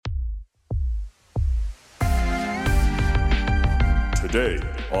Today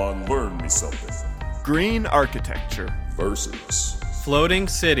on Learn Me Something Green architecture versus floating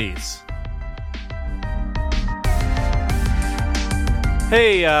cities.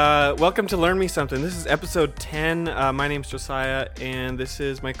 Hey, welcome to Learn Me Something. This is episode 10. My name's Josiah, and this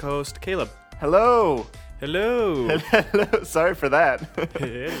is my co-host, Caleb. Hello. Hello. Hello. Sorry for that.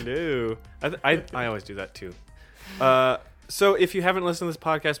 Hello. I always do that too. So if you haven't listened to this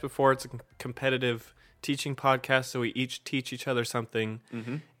podcast before, it's a competitive teaching podcast, so we each teach each other something,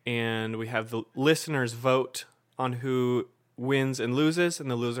 and we have the listeners vote on who wins and loses,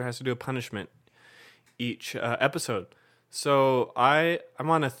 and the loser has to do a punishment each episode. So I'm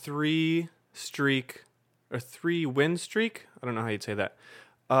on a 3-win streak. I don't know how you'd say that.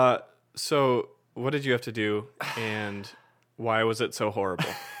 So what did you have to do, and why was it so horrible?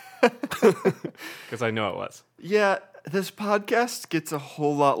 Because I know it was. Yeah, this podcast gets a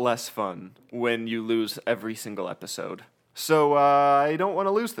whole lot less fun when you lose every single episode. So I don't want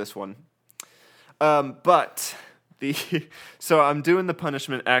to lose this one. So I'm doing the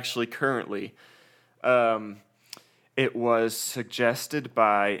punishment actually currently. It was suggested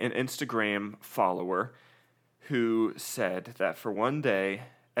by an Instagram follower who said that for one day,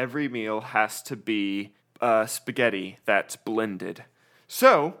 every meal has to be spaghetti that's blended.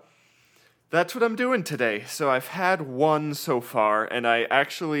 So that's what I'm doing today. So I've had one so far, and I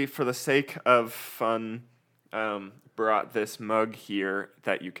actually, for the sake of fun, brought this mug here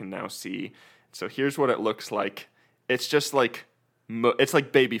that you can now see. So here's what it looks like. It's just like, it's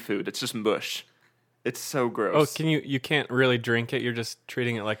like baby food. It's just mush. It's so gross. Oh, you can't really drink it? You're just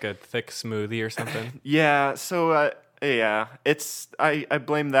treating it like a thick smoothie or something? Yeah, so, I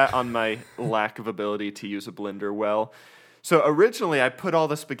blame that on my lack of ability to use a blender well. So originally I put all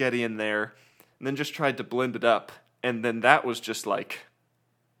the spaghetti in there and then just tried to blend it up, and then that was just like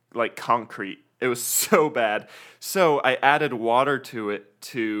concrete. It was so bad. So I added water to it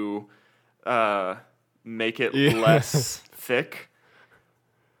to make it less thick.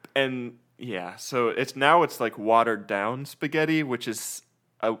 And yeah, so it's like watered down spaghetti, which is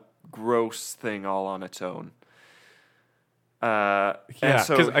a gross thing all on its own. Yeah,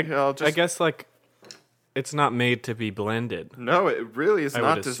 because I guess like it's not made to be blended. No, it really is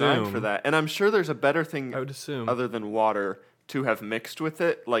not designed assume. for that. And I'm sure there's a better thing, I would assume, other than water to have mixed with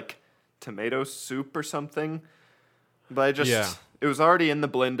it, like tomato soup or something. But it was already in the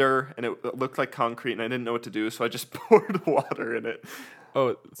blender, and it looked like concrete, and I didn't know what to do, so I just poured water in it.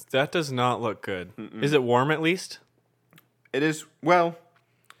 Oh, that does not look good. Is it warm at least? It is, well,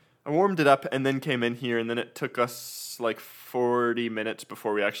 I warmed it up and then came in here, and then it took us like 40 minutes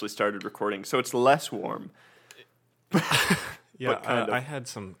before we actually started recording, so it's less warm. Yeah, I had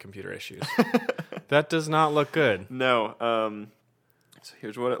some computer issues. That does not look good. No, so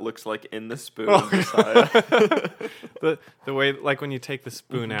here's what it looks like in the spoon. The way, like when you take the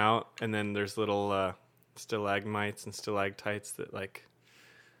spoon out, and then there's little stalagmites and stalactites that like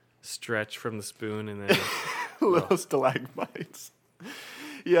stretch from the spoon, and then little stalagmites.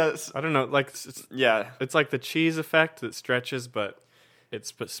 Yes, I don't know. Like it's like the cheese effect that stretches, but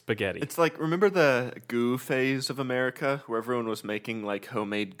it's spaghetti. It's like, remember the goo phase of America, where everyone was making like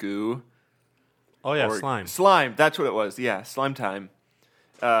homemade goo? Oh yeah, slime. Slime, that's what it was. Yeah, slime time.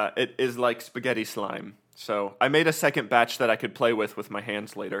 It is like spaghetti slime. So I made a second batch that I could play with my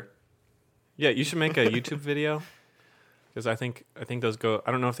hands later. Yeah, you should make a YouTube video, because I think those go.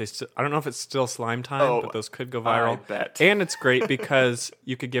 I don't know if it's still slime time, but those could go viral. I bet. And it's great because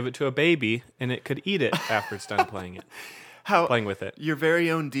you could give it to a baby and it could eat it after it's done playing with it. Your very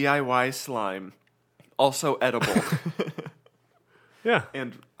own DIY slime, also edible. Yeah,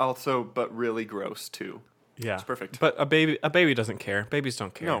 and also, but really gross too. Yeah, it's perfect. But a baby doesn't care. Babies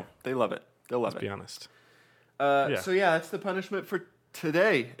don't care. No, they love it. They'll love Let's it. be honest. So yeah, that's the punishment for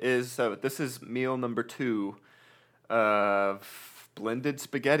today. This is meal number 2 of blended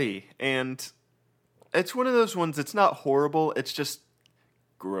spaghetti, and it's one of those ones. It's not horrible. It's just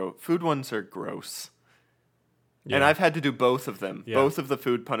gross. Food ones are gross, and I've had to do both of them. Yeah. Both of the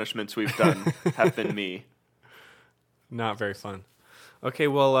food punishments we've done have been me. Not very fun. Okay,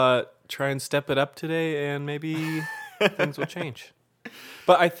 well, try and step it up today, and maybe things will change.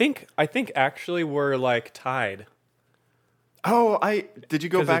 But I think actually we're like tied. Oh, did you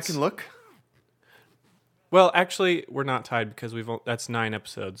go back and look? Well, actually, we're not tied because that's 9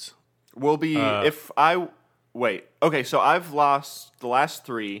 episodes. We'll be wait. Okay, so I've lost the last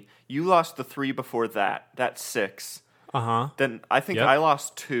 3. You lost the 3 before that. That's 6. Then I think I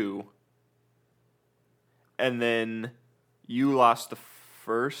lost 2, and then you lost the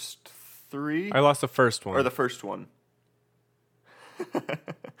first 3. I lost the first one. Or the first one.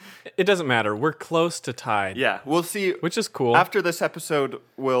 it doesn't matter. We're close to tied. Yeah, we'll see. Which is cool. After this episode,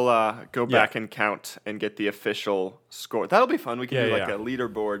 we'll go back and count and get the official score. That'll be fun. We can do like a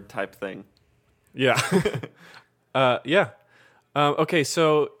leaderboard type thing. Yeah. Yeah. Okay,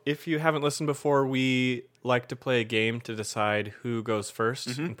 so if you haven't listened before, we like to play a game to decide who goes first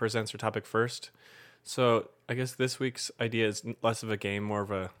and presents their topic first. So I guess this week's idea is less of a game, more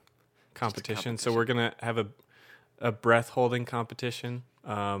of a competition. So we're going to have a breath holding competition.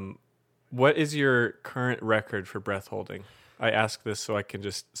 What is your current record for breath holding? I ask this so I can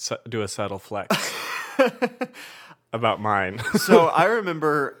just do a subtle flex about mine. So I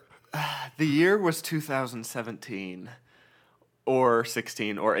remember the year was 2017 or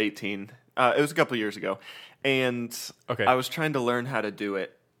 16 or 18. It was a couple years ago. And I was trying to learn how to do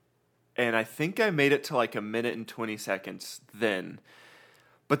it. And I think I made it to like 1 minute and 20 seconds then.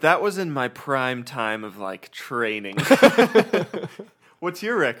 But that was in my prime time of like training. What's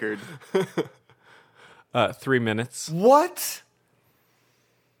your record? 3 minutes. What?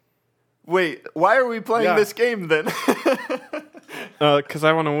 Wait, why are we playing this game then? Because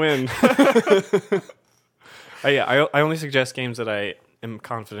I want to win. I only suggest games that I am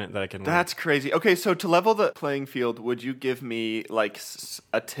confident that I can win. That's crazy. Okay, so to level the playing field, would you give me like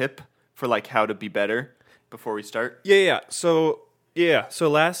a tip for like how to be better before we start? Yeah. So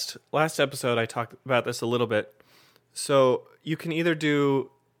last episode I talked about this a little bit. So you can either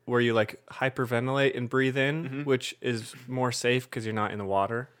do where you like hyperventilate and breathe in, which is more safe because you're not in the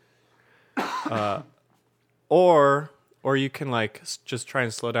water. Or you can like just try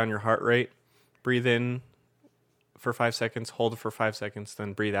and slow down your heart rate, breathe in for 5 seconds, hold it for 5 seconds,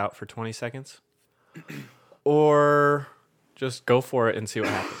 then breathe out for 20 seconds. Or just go for it and see what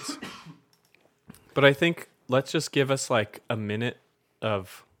happens. But I think let's just give us like a minute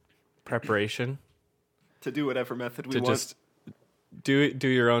of preparation to do whatever method we want. Just do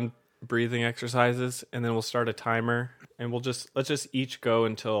your own breathing exercises, and then we'll start a timer, and let's just each go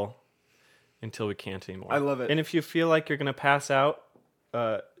until we can't anymore. I love it. And if you feel like you're gonna pass out,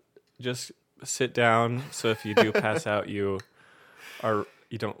 just sit down. So if you do pass out, you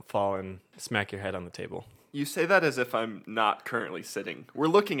don't fall and smack your head on the table. You say that as if I'm not currently sitting. We're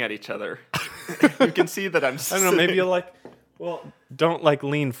looking at each other. You can see that I'm sitting. I don't know, maybe you'll don't like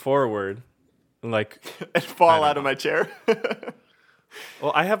lean forward and fall out of my chair.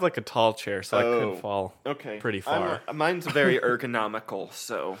 Well, I have like a tall chair, so I could fall pretty far. Mine's very ergonomical,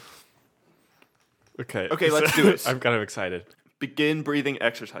 so. Okay, let's do it. I'm kind of excited. Begin breathing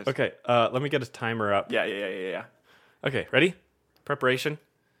exercise. Okay, let me get a timer up. Yeah. Okay, ready? Preparation.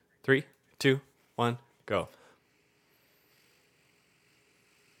 3, 2, 1, go.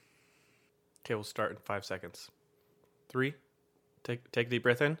 Okay, we'll start in 5 seconds. 3, take a deep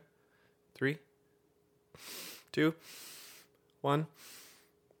breath in. 3, 2, 1.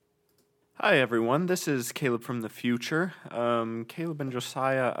 Hi, everyone. This is Caleb from the future. Caleb and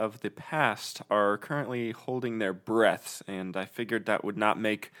Josiah of the past are currently holding their breaths, and I figured that would not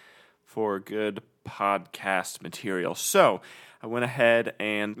make for good podcast material. So I went ahead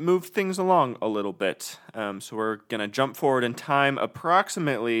and moved things along a little bit. So we're going to jump forward in time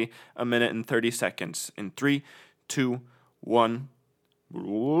approximately 1 minute and 30 seconds. In 3, 2, 1.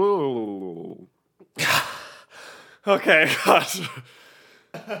 Okay, gosh.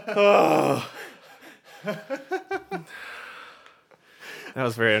 Oh. That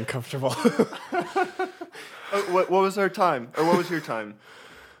was very uncomfortable. What was our time? Or what was your time?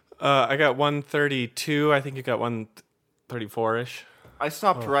 I got 1:32. I think you got 1:34-ish. I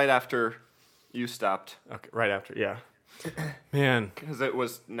stopped right after you stopped. Okay, right after, yeah. Man. Because it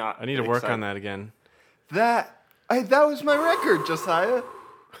was not I need to work on that again. That was my record, Josiah.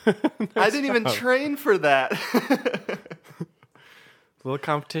 I didn't even train for that. Little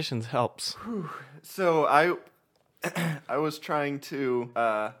competitions helps. So I was trying to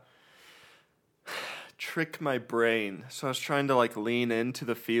trick my brain. So I was trying to like lean into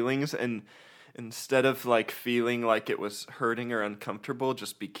the feelings, and instead of like feeling like it was hurting or uncomfortable,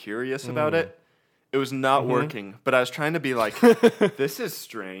 just be curious about it. It was not working, but I was trying to be like, this is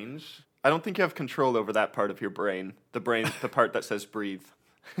strange. I don't think you have control over that part of your brain. The part that says breathe.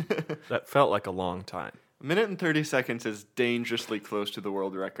 That felt like a long time. 1 minute and 30 seconds is dangerously close to the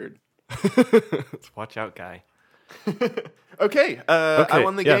world record. Watch out, guy. Okay, I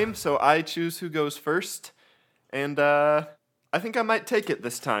won the game, so I choose who goes first. And I think I might take it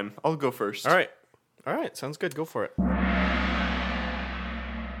this time. I'll go first. All right, sounds good. Go for it.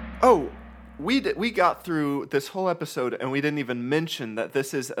 Oh, we got through this whole episode, and we didn't even mention that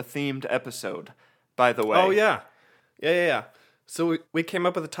this is a themed episode, by the way. Oh, yeah. Yeah. So we came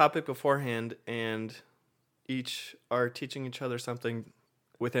up with a topic beforehand, and each are teaching each other something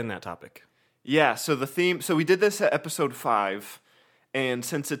within that topic. Yeah, so the theme, so we did this at episode 5, and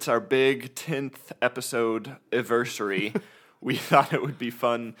since it's our big 10th episode anniversary, we thought it would be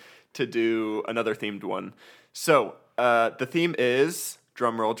fun to do another themed one. So, the theme is,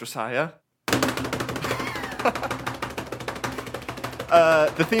 drumroll Josiah.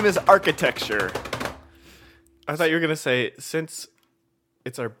 The theme is architecture. I thought you were going to say, since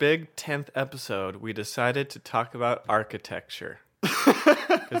it's our big 10th episode, we decided to talk about architecture.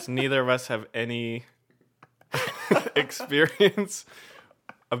 Because neither of us have any experience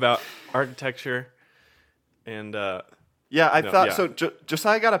about architecture. And Yeah, I thought yeah. so.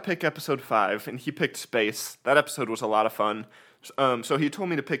 Josiah got to pick episode 5, and he picked space. That episode was a lot of fun. So he told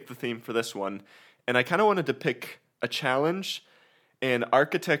me to pick the theme for this one, and I kind of wanted to pick a challenge. And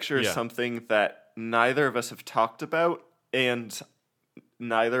architecture is something that neither of us have talked about, and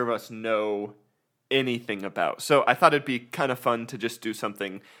neither of us know anything about. So I thought it'd be kind of fun to just do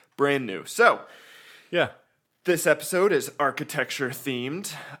something brand new. So yeah. this episode is architecture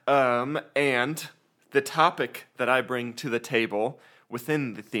themed, and the topic that I bring to the table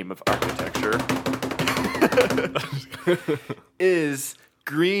within the theme of architecture is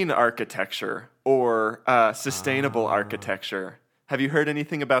green architecture or sustainable architecture. Have you heard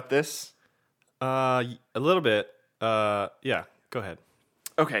anything about this? A little bit. Yeah, go ahead.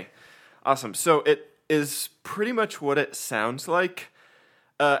 Okay, awesome. So it is pretty much what it sounds like.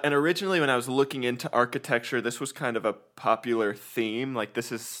 And originally when I was looking into architecture, this was kind of a popular theme. Like,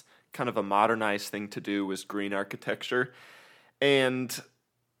 this is kind of a modernized thing to do, was green architecture. And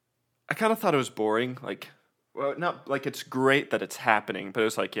I kind of thought it was boring. Like, well, not like it's great that it's happening, but it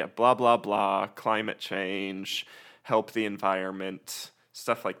was like, yeah, blah, blah, blah, climate change, help the environment,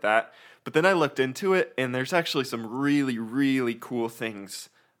 stuff like that. But then I looked into it, and there's actually some really, really cool things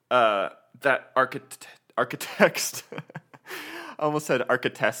that architects, I almost said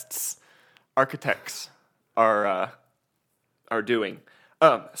architects are doing.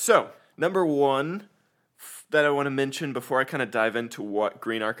 So, number one that I want to mention before I kind of dive into what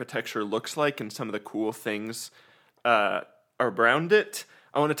green architecture looks like and some of the cool things around it,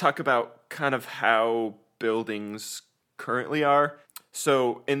 I want to talk about kind of how buildings currently are.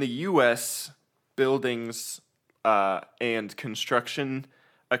 So in the U.S., buildings and construction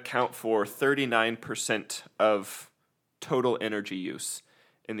account for 39% of total energy use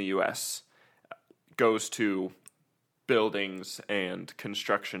in the U.S. goes to buildings and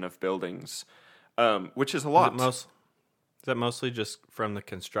construction of buildings, which is a lot. Is that mostly just from the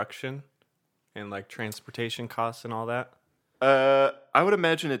construction and like transportation costs and all that? I would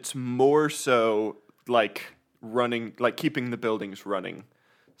imagine it's more so like running, like keeping the buildings running.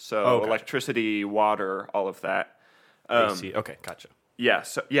 So electricity, water, all of that. AC. Okay, gotcha. Yeah.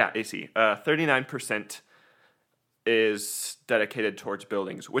 So yeah, AC. 39% is dedicated towards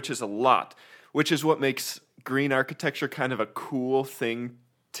buildings, which is a lot. Which is what makes green architecture kind of a cool thing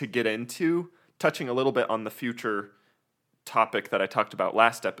to get into. Touching a little bit on the future topic that I talked about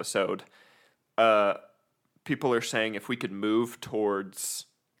last episode, people are saying if we could move towards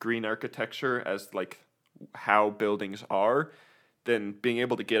green architecture as like how buildings are, then being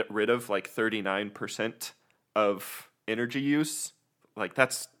able to get rid of like 39% of energy use, like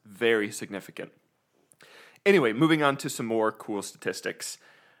that's very significant. Anyway, moving on to some more cool statistics.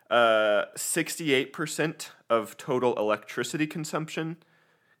 68% of total electricity consumption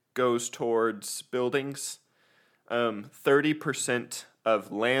goes towards buildings. 30%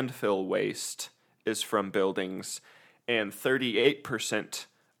 of landfill waste is from buildings, and 38%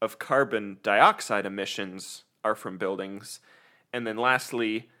 of carbon dioxide emissions are from buildings. And then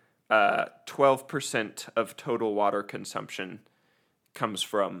lastly, 12% of total water consumption comes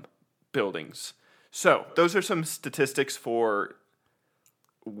from buildings. So those are some statistics for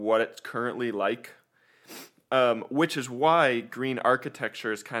what it's currently like, which is why green architecture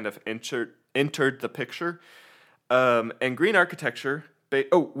has kind of entered the picture. And green architecture...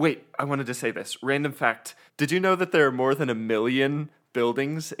 Oh, wait, I wanted to say this. Random fact. Did you know that there are more than 1 million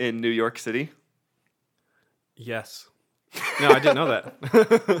buildings in New York City? Yes. No, I didn't know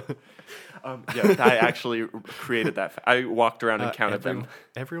that. Yeah, I actually created that. I walked around and counted them.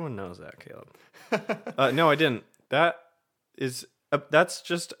 Everyone knows that, Caleb. No, I didn't. That's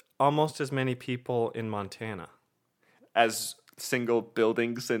just almost as many people in Montana. As single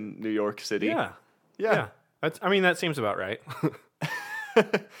buildings in New York City? Yeah. That seems about right.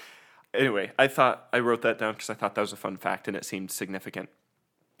 Anyway, I wrote that down because I thought that was a fun fact and it seemed significant.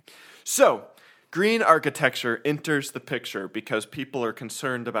 So, green architecture enters the picture because people are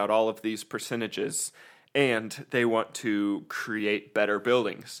concerned about all of these percentages and they want to create better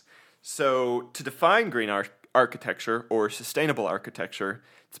buildings. So, to define green architecture or sustainable architecture,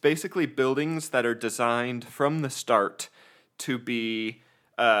 it's basically buildings that are designed from the start to be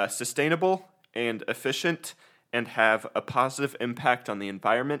sustainable and efficient and have a positive impact on the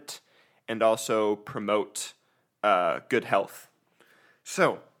environment and also promote good health.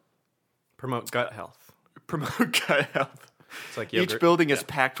 So, Promote gut health. promote gut health. It's like Each yogurt. building is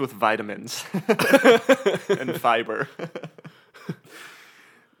packed with vitamins and fiber.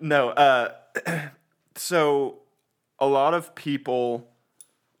 No, so a lot of people,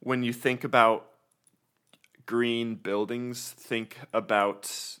 when you think about green buildings, think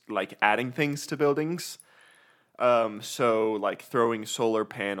about like adding things to buildings. So like throwing solar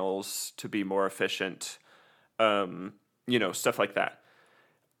panels to be more efficient, stuff like that.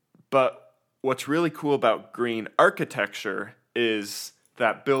 But what's really cool about green architecture is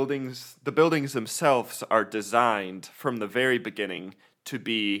that the buildings themselves are designed from the very beginning to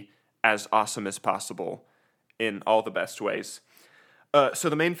be as awesome as possible in all the best ways. So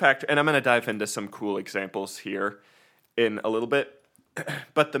the main factor, and I'm going to dive into some cool examples here in a little bit,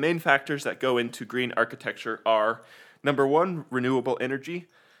 but the main factors that go into green architecture are, number one, renewable energy.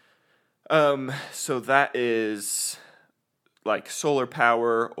 So that is like solar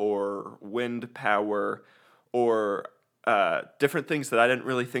power or wind power or different things that I didn't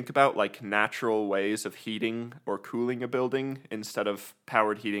really think about, like natural ways of heating or cooling a building instead of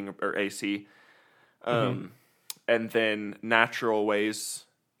powered heating or AC. And then natural ways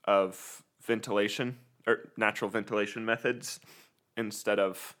of ventilation or natural ventilation methods instead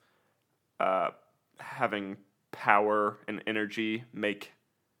of having power and energy make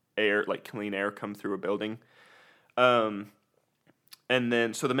air, like clean air, come through a building. And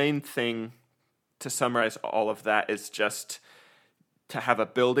then, so the main thing to summarize all of that is just to have a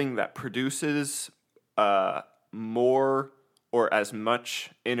building that produces more or as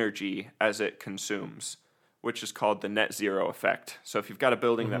much energy as it consumes, which is called the net zero effect. So if you've got a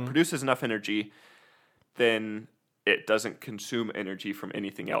building that produces enough energy, then it doesn't consume energy from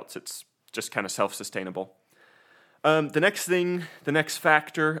anything else. It's just kind of self-sustainable. The next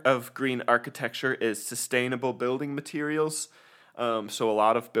factor of green architecture is sustainable building materials. So a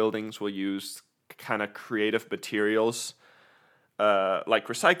lot of buildings will use kind of creative materials, like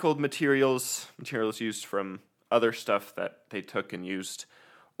recycled materials used from other stuff that they took and used.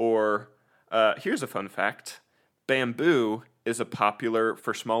 Or here's a fun fact: bamboo is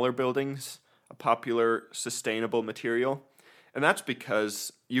for smaller buildings, a popular sustainable material. And that's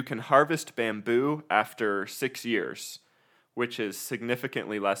because you can harvest bamboo after 6 years, which is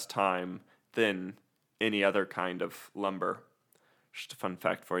significantly less time than any other kind of lumber. Just a fun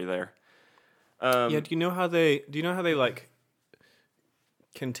fact for you there. Do you know how they like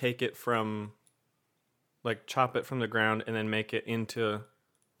can take it from, like, chop it from the ground and then make it into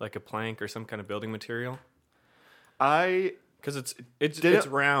like a plank or some kind of building material? Because it's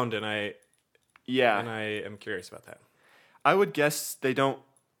round, and I am curious about that. I would guess they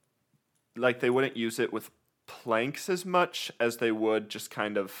wouldn't use it with planks as much as they would just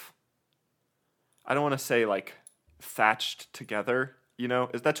kind of, I don't want to say like thatched together,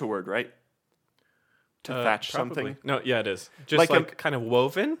 that's a word, right? To thatch Probably. something? No, yeah, it is. Just like kind of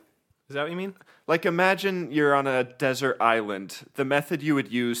woven? Is that what you mean? Like, imagine you're on a desert island. The method you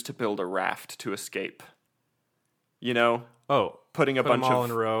would use to build a raft to escape. Oh, putting a put bunch them all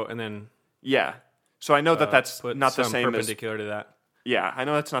of in a row and then yeah. So I know that's not the same as perpendicular to that. Yeah, I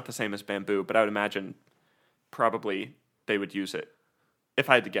know that's not the same as bamboo, but I would imagine probably they would use it, if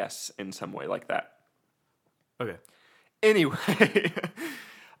I had to guess, in some way like that. Okay. Anyway,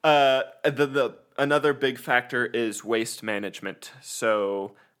 another big factor is waste management.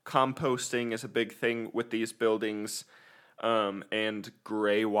 So composting is a big thing with these buildings, and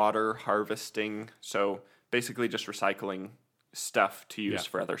gray water harvesting. So basically just recycling stuff to use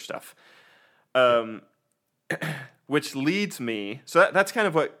for other stuff. Which leads me, so that's kind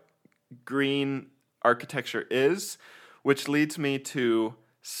of what green architecture is, which leads me to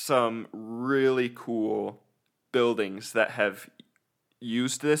some really cool buildings that have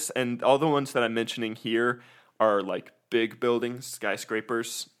used this, and all the ones that I'm mentioning here are like big buildings,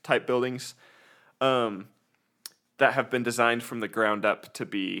 skyscrapers type buildings, that have been designed from the ground up to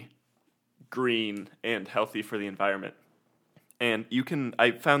be green and healthy for the environment. And I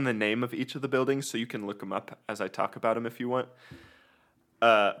found the name of each of the buildings, so you can look them up as I talk about them if you want.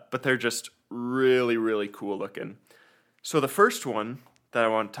 But they're just really, really cool looking. So the first one that I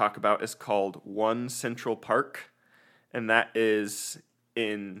want to talk about is called One Central Park, and that is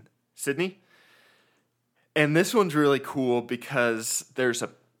in Sydney. And this one's really cool because there's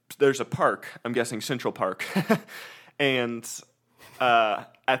a park, I'm guessing Central Park, and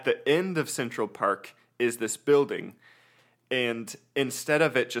at the end of Central Park is this building. And instead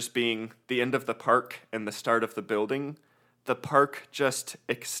of it just being the end of the park and the start of the building, the park just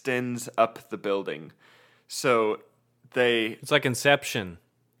extends up the building. So It's like Inception.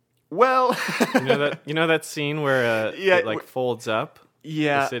 well, You know that scene where it like folds up?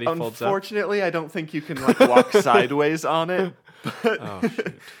 yeah, The city folds up? unfortunately, I don't think you can like walk sideways on it. Oh,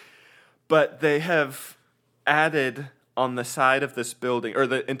 shoot. But they have added on the side of this building, or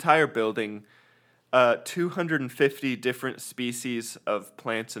the entire building, 250 different species of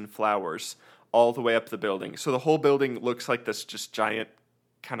plants and flowers all the way up the building. So the whole building looks like this just giant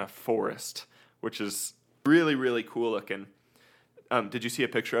kind of forest, which is really, really cool looking. Did you see a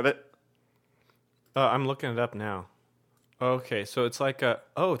picture of it? I'm looking it up now. Okay, so it's like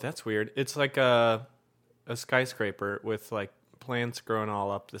that's weird. It's like a skyscraper with like plants growing all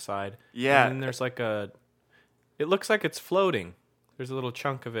up the side. Yeah. And then there's like it looks like it's floating. There's a little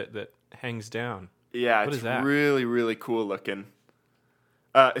chunk of it that hangs down. Yeah, What it's is that? really, really cool looking.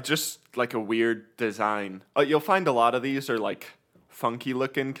 It's just like a weird design. You'll find a lot of these are like funky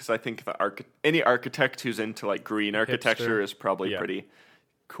looking because I think any architect who's into like green architecture Hipster. is probably Yeah. pretty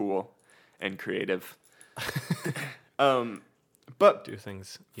cool and creative. But Do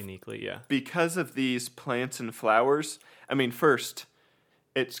things uniquely, yeah. because of these plants and flowers, I mean, first,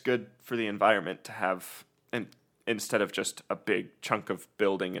 it's good for the environment to have, and instead of just a big chunk of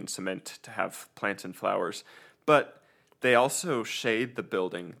building and cement, to have plants and flowers. But they also shade the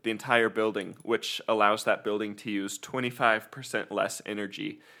building, the entire building, which allows that building to use 25% less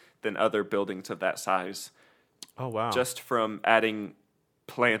energy than other buildings of that size, Oh wow. just from adding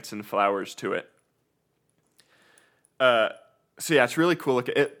plants and flowers to it. So yeah, it's really cool.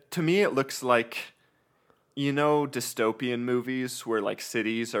 To me, it looks like, dystopian movies where like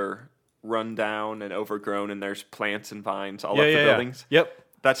cities are run down and overgrown and there's plants and vines all up the buildings. Yep.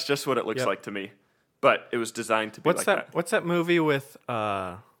 That's just what it looks Yep. like to me. But it was designed to be What's like that? What's that movie with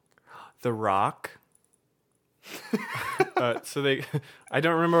The Rock? I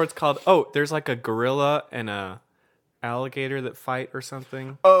don't remember what it's called. Oh, there's like a gorilla and a alligator that fight or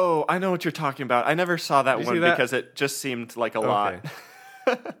something. Oh, I know what you're talking about. I never saw that Did you one see that? because it just seemed like a lot.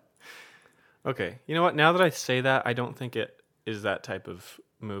 Okay. You know what? Now that I say that, I don't think it is that type of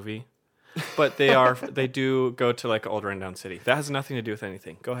movie. But they do go to like an old rundown city. That has nothing to do with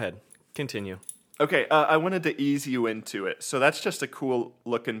anything. Go ahead. Continue. Okay, I wanted to ease you into it. So that's just a cool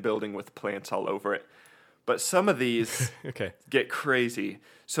looking building with plants all over it. But some of these Okay. get crazy.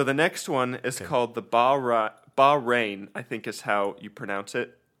 So the next one is called the Bahrain, I think is how you pronounce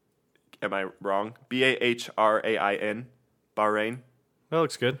it. Am I wrong? Bahrain. Bahrain. That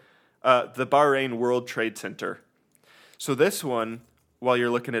looks good. The Bahrain World Trade Center. So this one, while you're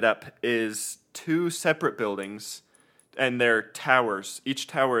looking it up, is two separate buildings, and they're towers. Each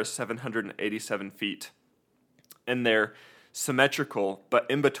tower is 787 feet. And they're symmetrical, but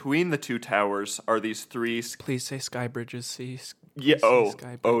in between the two towers are these three... Please say sky bridges, see? Yeah,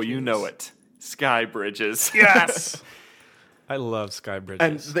 you know it. Sky bridges. Yes! I love sky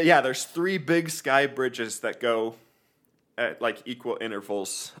bridges. And there's three big sky bridges that go at like equal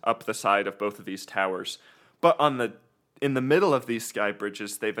intervals up the side of both of these towers. But in the middle of these sky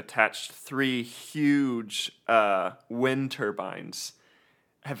bridges, they've attached three huge wind turbines.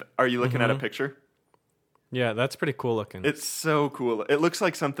 Are you looking at a picture? Yeah, that's pretty cool looking. It's so cool. It looks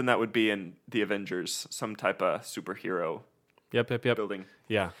like something that would be in the Avengers, some type of superhero Yep. building.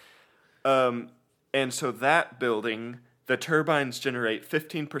 Yeah. And so that building, the turbines generate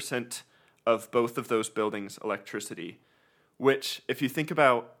 15% of both of those buildings' electricity, which, if you think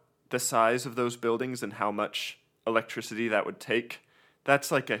about the size of those buildings and how much electricity that would take,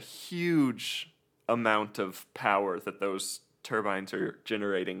 that's like a huge amount of power that those turbines are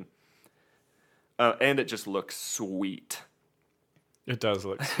generating. And it just looks sweet. It does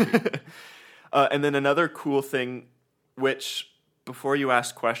look sweet. And then another cool thing, which, before you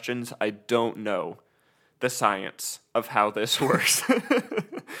ask questions, I don't know the science of how this works.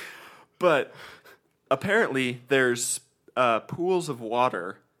 But apparently there's pools of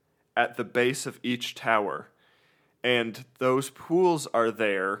water at the base of each tower. And those pools are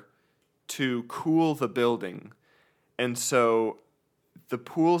there to cool the building. And so the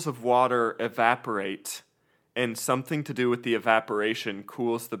pools of water evaporate, and something to do with the evaporation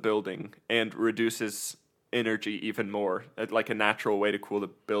cools the building and reduces energy even more, like a natural way to cool the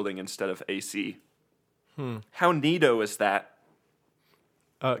building instead of AC. How neato is that?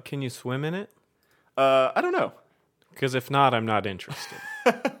 Can you swim in it? I don't know. Because if not, I'm not interested.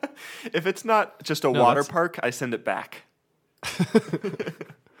 If it's not just a No, water that's- park, I send it back.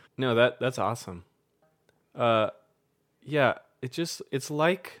 No, that's awesome. Yeah, it's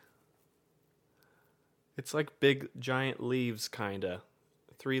like It's like big, giant leaves, kind of.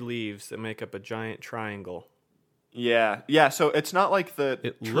 3 leaves that make up a giant triangle. Yeah, yeah. So it's not like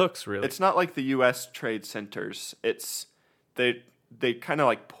It looks really... It's not like the U.S. trade centers. It's they kind of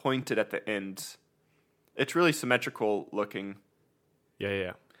like pointed at the end. It's really symmetrical looking.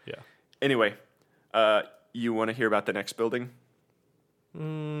 Yeah. Anyway, you want to hear about the next building?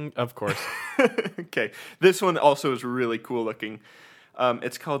 Of course. Okay, this one also is really cool looking.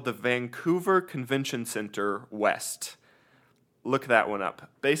 It's called the Vancouver Convention Center West. Look that one up.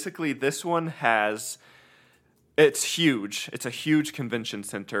 Basically, this one has... It's huge. It's a huge convention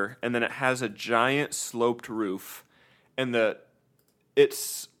center, and then it has a giant sloped roof, and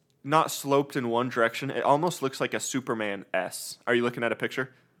it's not sloped in one direction. It almost looks like a Superman S. Are you looking at a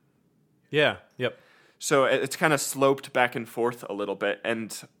picture? Yeah, yep. So it's kind of sloped back and forth a little bit, and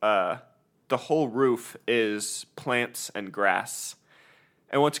the whole roof is plants and grass.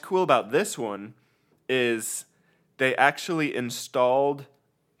 And what's cool about this one is they actually installed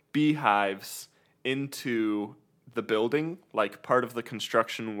beehives into the building. Like, part of the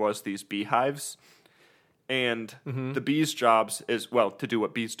construction was these beehives. And the bees' jobs is, well, to do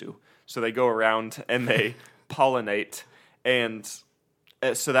what bees do. So they go around and they pollinate. And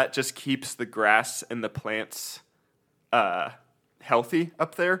so that just keeps the grass and the plants healthy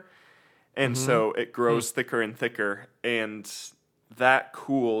up there. And so it grows thicker and thicker. And that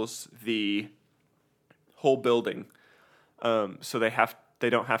cools the whole building. So they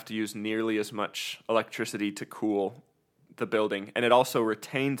don't have to use nearly as much electricity to cool the building. And it also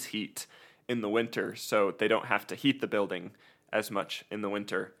retains heat in the winter, so they don't have to heat the building as much in the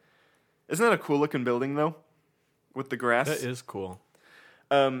winter. Isn't that a cool looking building though? With the grass? That is cool.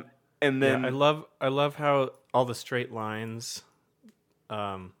 And then I love how all the straight lines,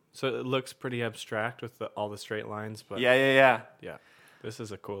 so it looks pretty abstract with all the straight lines, but Yeah. This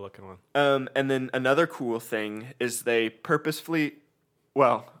is a cool looking one. And then another cool thing is they purposefully,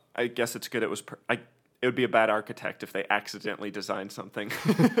 well, I guess it's good. It would be a bad architect if they accidentally designed something,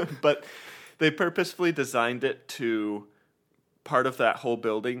 but they purposefully designed it to, part of that whole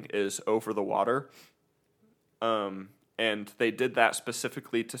building is over the water. And they did that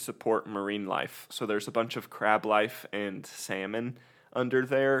specifically to support marine life. So there's a bunch of crab life and salmon under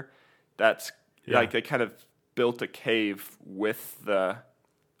there. That's like they kind of built a cave with the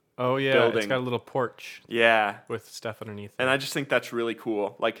building. It's got a little porch. Yeah. With stuff underneath. And I just think that's really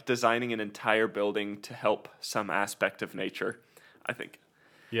cool. Like, designing an entire building to help some aspect of nature, I think.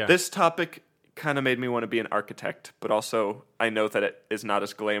 Yeah. This topic kind of made me want to be an architect, but also I know that it is not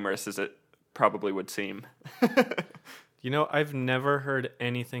as glamorous as it probably would seem. You know, I've never heard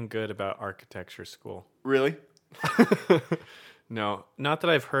anything good about architecture school. Really? No, not that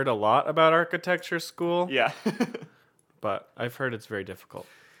I've heard a lot about architecture school. Yeah. But I've heard it's very difficult.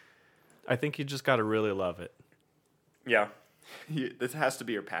 I think you just got to really love it. Yeah. This has to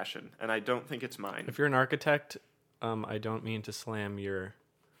be your passion, and I don't think it's mine. If you're an architect, I don't mean to slam your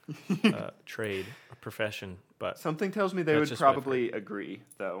trade or profession, but Something tells me they That's would just what I've probably agree,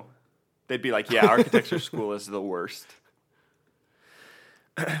 though. They'd be like, yeah, architecture school is the worst.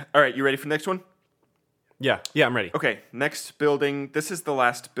 All right, you ready for the next one? yeah, I'm ready. Okay, next building. This is the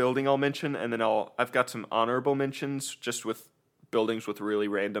last building I'll mention, and then I've got some honorable mentions just with buildings with really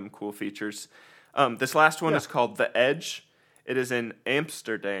random cool features. This last one is called The Edge. It is in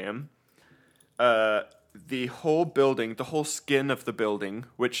Amsterdam. The whole building, the whole skin of the building,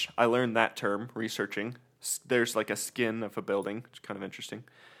 which I learned that term researching. There's like a skin of a building. It's kind of interesting.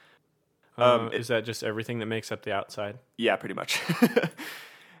 Is that just everything that makes up the outside? Yeah, pretty much.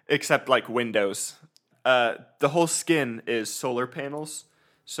 Except like windows. The whole skin is solar panels,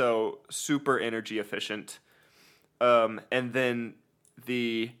 so super energy efficient. And then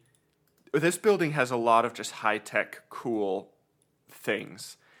this building has a lot of just high-tech, cool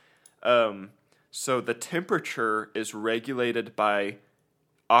things. So the temperature is regulated by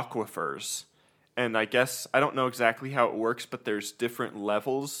aquifers. And I guess, I don't know exactly how it works, but there's different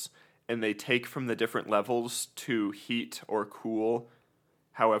levels, and they take from the different levels to heat or cool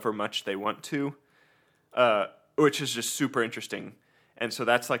however much they want to, which is just super interesting. And so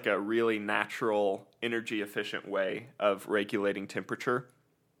that's like a really natural, energy-efficient way of regulating temperature.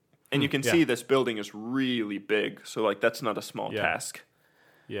 And you can see this building is really big, so like that's not a small task.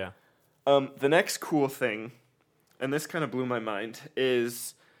 Yeah. The next cool thing, and this kind of blew my mind,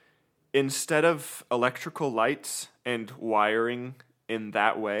 is instead of electrical lights and wiring in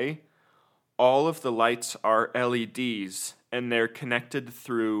that way, all of the lights are LEDs, and they're connected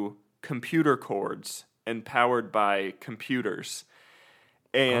through computer cords and powered by computers.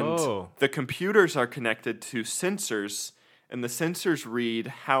 And the computers are connected to sensors, and the sensors read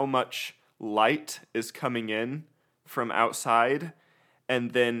how much light is coming in from outside,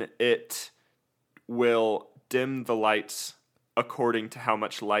 and then it will dim the lights according to how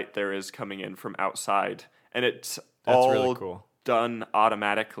much light there is coming in from outside. And it's That's all really cool. done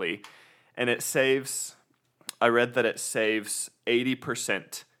automatically. And I read that it saves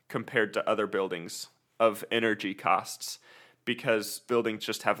 80% compared to other buildings of energy costs, because buildings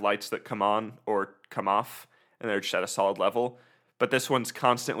just have lights that come on or come off, and they're just at a solid level. But this one's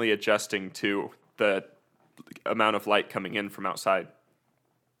constantly adjusting to the amount of light coming in from outside.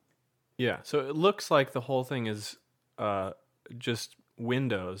 Yeah, so it looks like the whole thing is just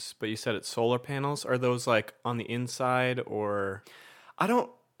windows, but you said it's solar panels. Are those like on the inside or I don't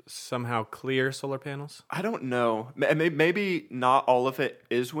somehow clear solar panels? I don't know. Maybe not all of it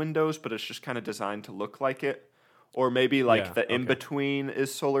is windows, but it's just kind of designed to look like it. Or maybe like the in-between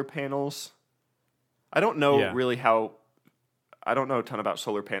is solar panels. I don't know really how... I don't know a ton about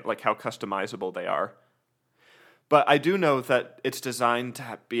solar panels, like how customizable they are. But I do know that it's designed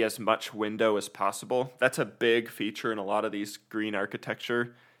to be as much window as possible. That's a big feature in a lot of these green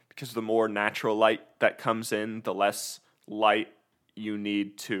architecture, because the more natural light that comes in, the less light you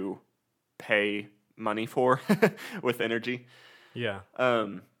need to pay money for with energy. Yeah.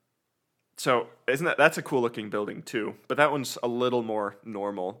 So that's a cool looking building too, but that one's a little more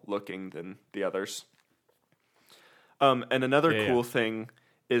normal looking than the others. And another cool thing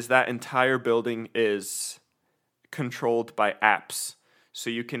is that entire building is controlled by apps.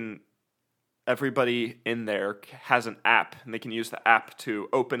 So everybody in there has an app, and they can use the app to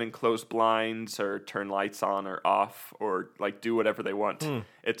open and close blinds or turn lights on or off or like do whatever they want.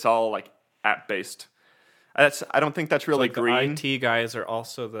 It's all like app based. I don't think that's really green. The IT guys are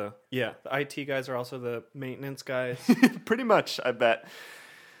also the maintenance guys. Pretty much, I bet.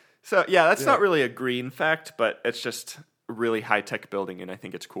 So yeah, that's not really a green fact, but it's just a really high tech building, and I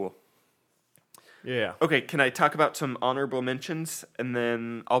think it's cool. Yeah. Okay, can I talk about some honorable mentions, and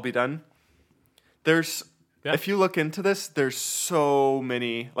then I'll be done? If you look into this, there's so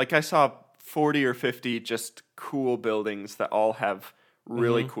many. Like I saw 40 or 50 just cool buildings that all have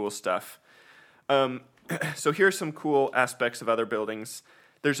really cool stuff. So here's some cool aspects of other buildings.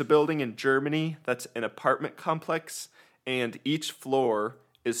 There's a building in Germany that's an apartment complex, and each floor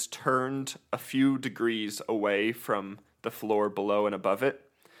is turned a few degrees away from the floor below and above it.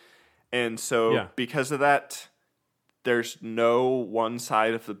 And so because of that, there's no one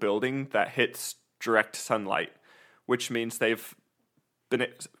side of the building that hits direct sunlight, which means they've been,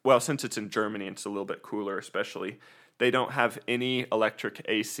 since it's in Germany, it's a little bit cooler especially, they don't have any electric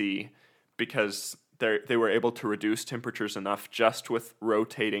AC because they were able to reduce temperatures enough just with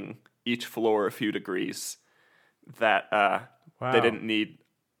rotating each floor a few degrees that they didn't need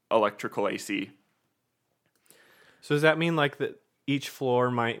electrical AC. So does that mean like that each floor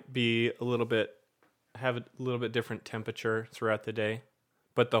might be have a little bit different temperature throughout the day,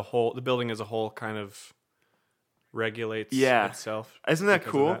 but the building as a whole kind of regulates itself? Isn't that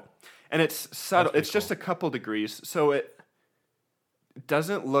cool? And it's subtle. It's just a couple degrees, so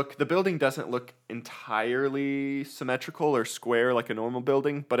the building doesn't look entirely symmetrical or square like a normal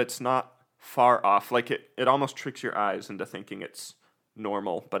building, but it's not far off. Like it almost tricks your eyes into thinking it's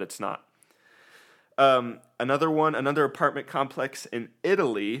normal, but it's not. Another apartment complex in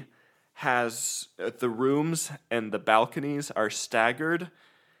Italy has the rooms and the balconies are staggered,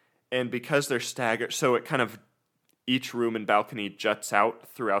 and because they're staggered, so it kind of each room and balcony juts out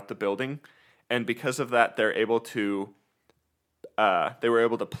throughout the building, and because of that, they were able to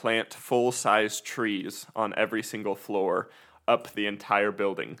plant full-size trees on every single floor up the entire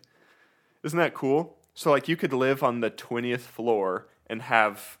building. Isn't that cool? So like you could live on the 20th floor and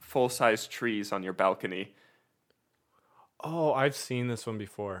have full-size trees on your balcony. Oh, I've seen this one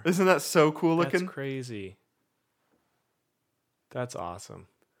before. Isn't that so cool looking? That's crazy. That's awesome.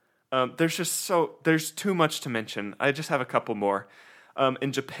 There's too much to mention. I just have a couple more.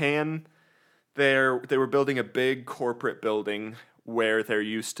 In Japan, they were building a big corporate building where there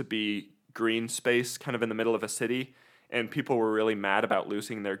used to be green space kind of in the middle of a city, and people were really mad about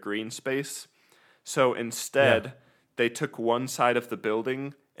losing their green space. So instead, they took one side of the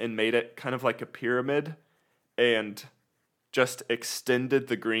building and made it kind of like a pyramid and just extended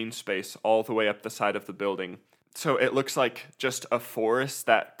the green space all the way up the side of the building. So it looks like just a forest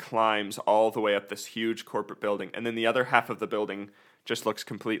that climbs all the way up this huge corporate building. And then the other half of the building just looks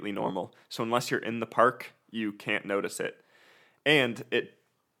completely normal. So unless you're in the park, you can't notice it. And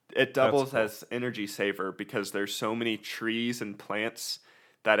it doubles as energy saver because there's so many trees and plants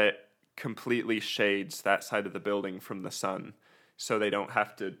that it completely shades that side of the building from the sun. So they don't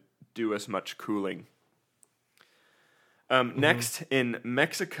have to do as much cooling. Next, in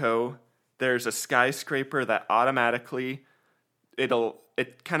Mexico, there's a skyscraper that automatically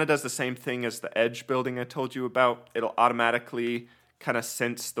it kind of does the same thing as the Edge building I told you about. It'll automatically kind of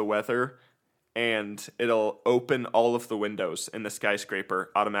sense the weather, and it'll open all of the windows in the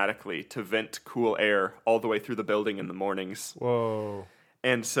skyscraper automatically to vent cool air all the way through the building in the mornings. Whoa.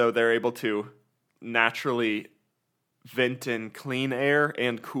 And so they're able to naturally vent in clean air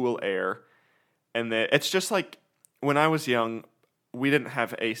and cool air. And it's just like when I was young, we didn't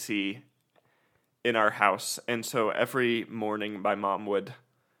have AC in our house. And so every morning my mom would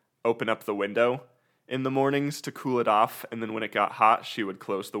open up the window in the mornings to cool it off. And then when it got hot, she would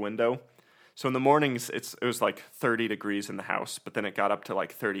close the window. So in the mornings, it was like 30 degrees in the house, but then it got up to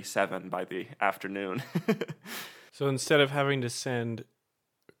like 37 by the afternoon. So instead of having to send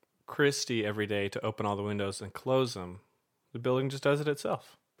Christy every day to open all the windows and close them, the building just does it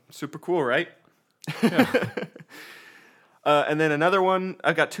itself. Super cool, right? Yeah. And then another one,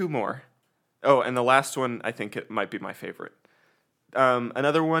 I've got two more. Oh, and the last one, I think it might be my favorite.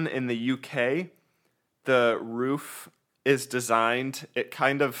 Another one in the UK, the roof is designed, it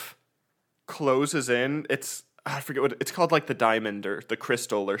kind of closes in. I forget what it's called, like the diamond or the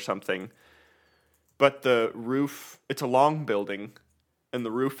crystal or something. But the roof, it's a long building, and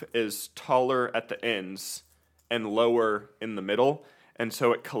the roof is taller at the ends and lower in the middle, and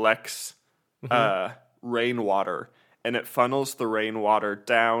so it collects rainwater, and it funnels the rainwater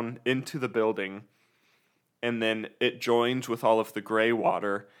down into the building, and then it joins with all of the gray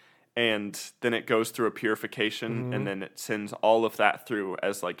water, and then it goes through a purification, and then it sends all of that through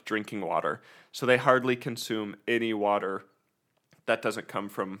as like drinking water. So they hardly consume any water that doesn't come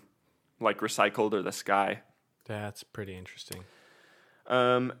from like recycled or the sky. That's pretty interesting.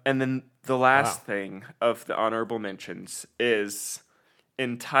 And then the last thing of the honorable mentions is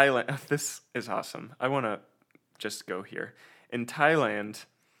in Thailand. This is awesome. I want to just go here. In Thailand,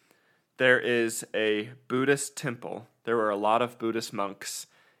 there is a Buddhist temple. There were a lot of Buddhist monks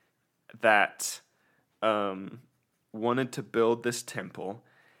that wanted to build this temple,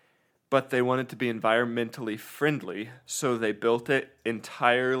 but they wanted to be environmentally friendly, so they built it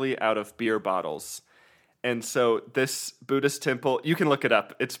entirely out of beer bottles. And so this Buddhist temple, you can look it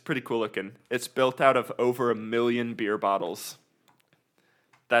up. It's pretty cool looking. It's built out of over 1 million beer bottles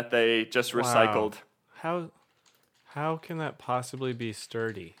that they just recycled. How can that possibly be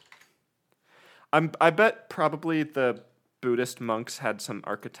sturdy? I bet probably the Buddhist monks had some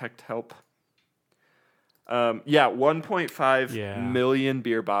architect help. 1.5 million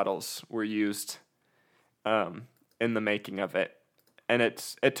beer bottles were used in the making of it. And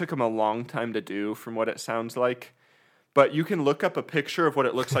it took them a long time to do, from what it sounds like. But you can look up a picture of what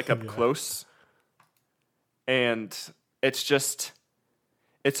it looks like up close. And it's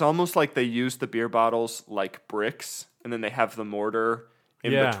almost like they use the beer bottles like bricks, and then they have the mortar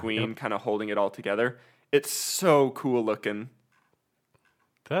in between, kind of holding it all together. It's so cool looking.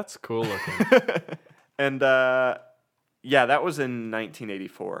 That's cool looking. And that was in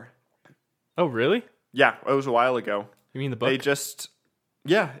 1984. Oh, really? Yeah, it was a while ago. You mean the book?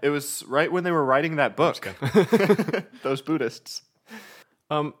 It was right when they were writing that book. Those Buddhists.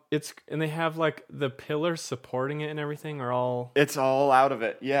 And they have like the pillars supporting it and everything are all. It's all out of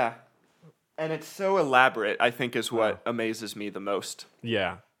it, yeah. And it's so elaborate, I think, is what amazes me the most.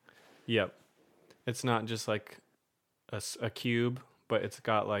 Yeah. Yep. It's not just like a cube, but it's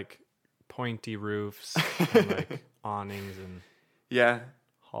got like pointy roofs and like awnings and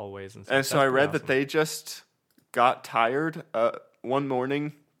hallways and stuff. And so I read that they just got tired. One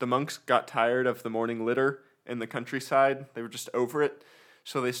morning, the monks got tired of the morning litter in the countryside. They were just over it.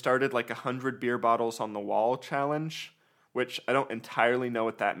 So they started like 100 beer bottles on the wall challenge, which I don't entirely know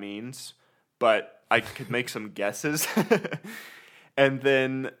what that means, but I could make some guesses. And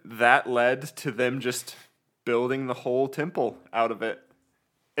then that led to them just building the whole temple out of it.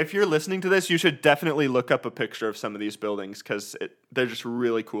 If you're listening to this, you should definitely look up a picture of some of these buildings because they're just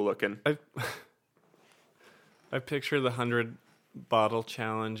really cool looking. I picture the 100 bottle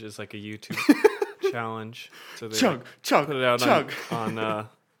challenge is like a YouTube challenge. So they chug, chug, put it out chug. on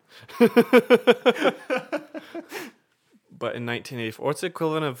but in 1984, what's the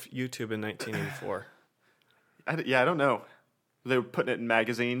equivalent of YouTube in 1984? I don't know. They were putting it in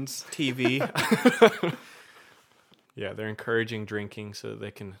magazines. TV. Yeah, they're encouraging drinking so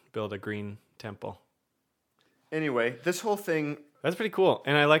they can build a green temple. Anyway, this whole thing. That's pretty cool,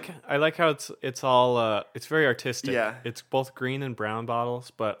 and I like how it's all it's very artistic. Yeah, it's both green and brown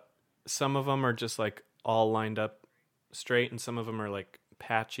bottles, but some of them are just like all lined up straight, and some of them are like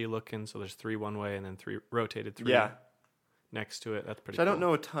patchy looking. So there's 3 one way and then 3 rotated 3 next to it. That's pretty. So cool. I don't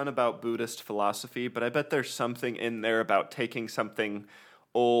know a ton about Buddhist philosophy, but I bet there's something in there about taking something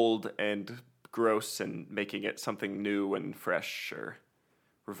old and gross and making it something new and fresh or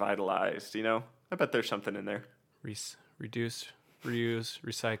revitalized, you know? I bet there's something in there. Reduce, reuse,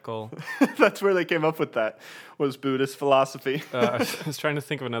 recycle. That's where they came up with that, was Buddhist philosophy. I was trying to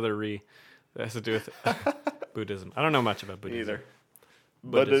think of another that has to do with Buddhism. I don't know much about Buddhism. Either.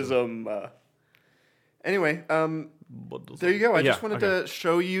 Buddhism. Anyway, there you go. I just wanted to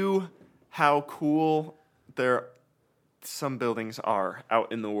show you how cool some buildings are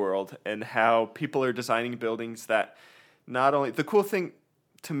out in the world and how people are designing buildings that not only... The cool thing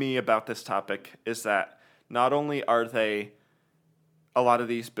to me about this topic is that not only are they, a lot of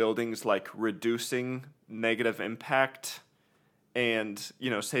these buildings, like reducing negative impact and, you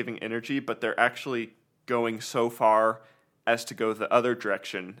know, saving energy, but they're actually going so far as to go the other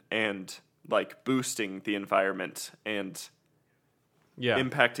direction and like boosting the environment and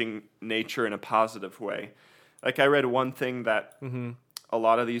impacting nature in a positive way. Like I read one thing that a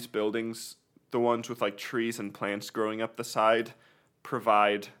lot of these buildings, the ones with like trees and plants growing up the side,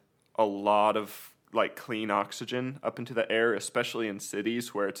 provide a lot of like clean oxygen up into the air, especially in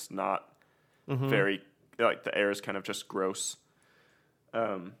cities where it's not very, like the air is kind of just gross.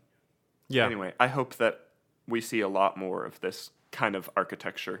 Anyway, I hope that we see a lot more of this kind of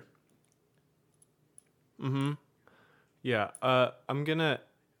architecture. Yeah. I'm gonna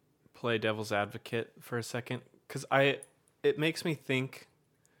play devil's advocate for a second because it makes me think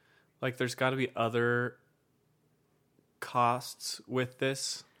like there's got to be other costs with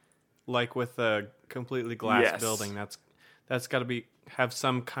this, like with a completely glass building. That's got to have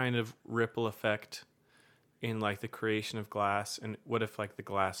some kind of ripple effect in like the creation of glass. And what if like the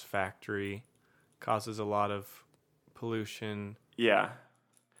glass factory causes a lot of pollution? Yeah.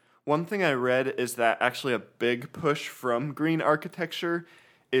 One thing I read is that actually a big push from green architecture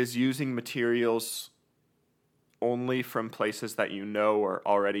is using materials only from places that you know are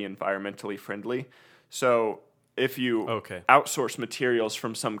already environmentally friendly. So if you outsource materials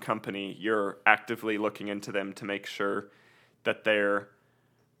from some company, you're actively looking into them to make sure that they're,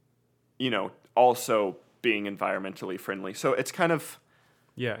 you know, also being environmentally friendly. So it's kind of...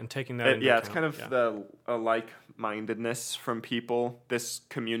 Yeah, and taking that into account. It's kind of a like-mindedness from people. This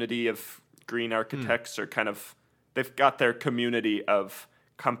community of green architects are kind of... They've got their community of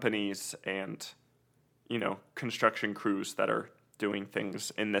companies and, you know, construction crews that are doing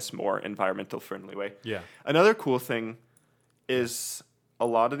things in this more environmental friendly way. Yeah. Another cool thing is a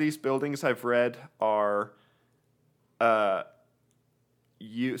lot of these buildings I've read are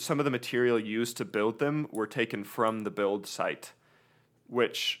some of the material used to build them were taken from the build site,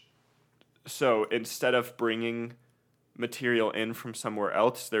 so instead of bringing material in from somewhere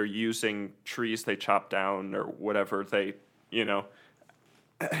else, they're using trees they chop down or whatever they, you know,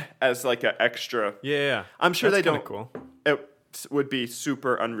 as like an extra. Yeah. I'm sure that's they don't. Cool. It would be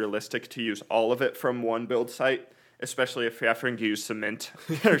super unrealistic to use all of it from one build site, especially if you're having to use cement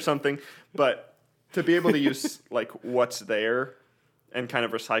or something. But to be able to use like what's there and kind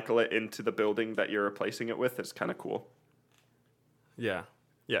of recycle it into the building that you're replacing it with is kind of cool. Yeah.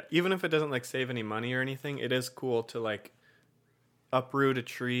 Yeah. Even if it doesn't like save any money or anything, it is cool to like uproot a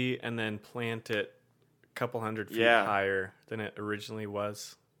tree and then plant it a couple hundred feet higher than it originally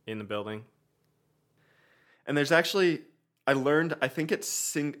was in the building. And there's actually, I learned, I think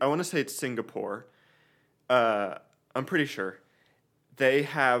it's, I want to say it's Singapore. I'm pretty sure. They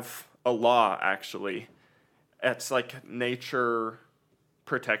have a law, actually. It's like nature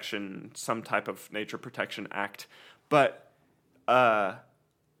protection, some type of nature protection act. But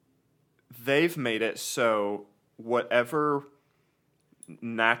they've made it so whatever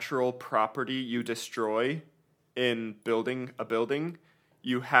natural property you destroy in building a building,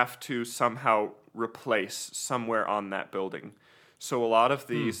 you have to somehow replace somewhere on that building. So a lot of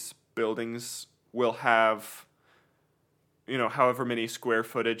these buildings will have, you know, however many square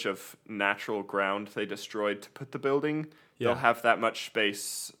footage of natural ground they destroyed to put the building, they'll have that much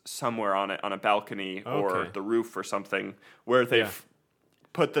space somewhere on it, on a balcony or the roof or something, where they've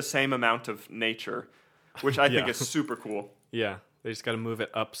put the same amount of nature, which I think is super cool. Yeah, they just got to move it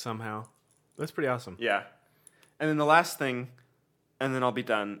up somehow. That's pretty awesome. Yeah. And then the last thing, and then I'll be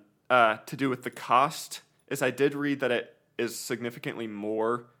done, to do with the cost, is I did read that it is significantly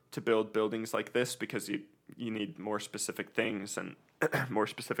more to build buildings like this because you need more specific things and more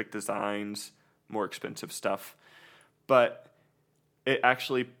specific designs, more expensive stuff. But it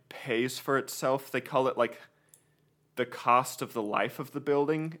actually pays for itself. They call it like the cost of the life of the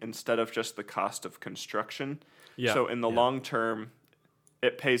building instead of just the cost of construction. Yeah. So in the long term,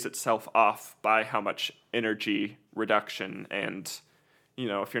 it pays itself off by how much energy reduction and, you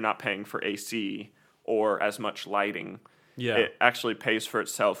know, if you're not paying for AC or as much lighting, Yeah. it actually pays for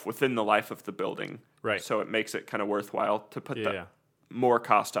itself within the life of the building. Right. So it makes it kind of worthwhile to put Yeah, that yeah. more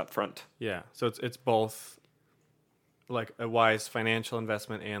cost up front. Yeah. So it's both like a wise financial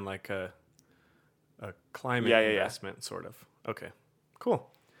investment and like a climate Yeah. investment, sort of. Okay. Cool.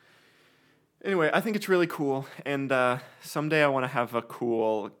 Anyway, I think it's really cool, and someday I want to have a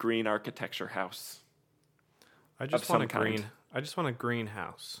cool green architecture house. I just some want a kind. green. I just want a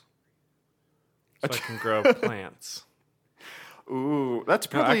greenhouse, so I can grow plants. Ooh, that's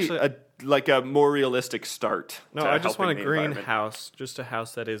probably actually- like a more realistic start. No, to I just want a helping the environment. greenhouse, just a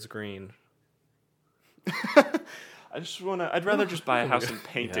house that is green. I'd rather just buy a house and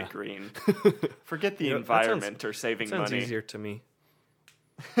paint Yeah. it green. Forget the Yeah, that sounds- environment or saving Sounds money. easier to me.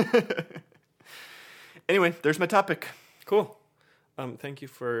 Anyway, there's my topic. Cool. Thank you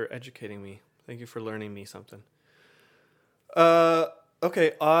for educating me. Thank you for learning me something.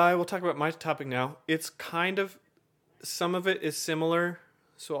 Okay, I will talk about my topic now. It's kind of, some of it is similar,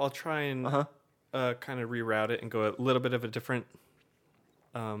 so I'll try and kind of reroute it and go a little bit of a different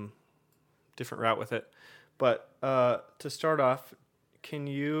route with it. But to start off, can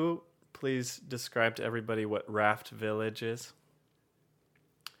you please describe to everybody what Raft Village is?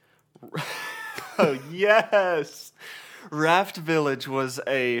 Oh, yes! Raft Village was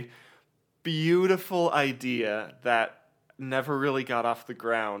a beautiful idea that never really got off the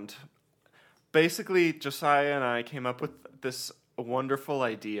ground. Basically, Josiah and I came up with this wonderful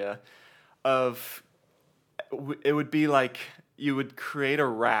idea of it would be like you would create a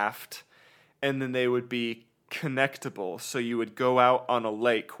raft and then they would be connectable. So you would go out on a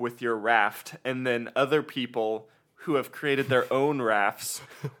lake with your raft, and then other people who have created their own rafts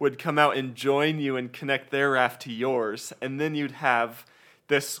would come out and join you and connect their raft to yours. And then you'd have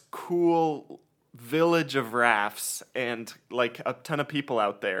this cool village of rafts and like a ton of people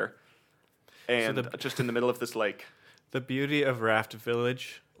out there. And just in the middle of this lake. The beauty of Raft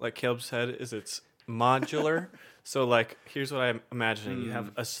Village, like Caleb said, is it's modular. So, like, here's what I'm imagining. You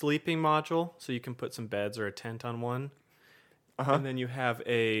have a sleeping module, so you can put some beds or a tent on one. And then you have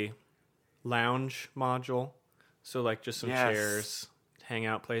a lounge module, so, like, just some chairs,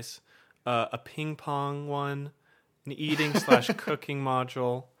 hangout place. A ping pong one, an eating / cooking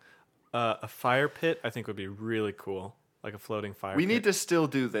module, a fire pit, I think would be really cool. Like a floating fire We pit. need to still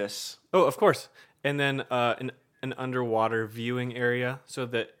do this. Oh, of course. And then an underwater viewing area, so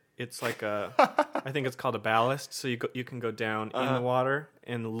that it's like a, I think it's called a ballast. So you can go down in the water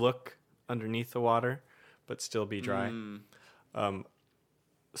and look underneath the water, but still be dry.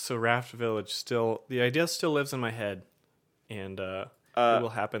 So Raft Village the idea still lives in my head, and it will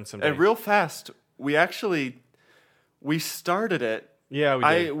happen someday. And real fast, we started it. Yeah, we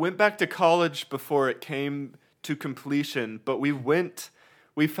did. I went back to college before it came to completion, but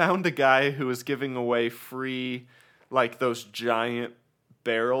we found a guy who was giving away free, like those giant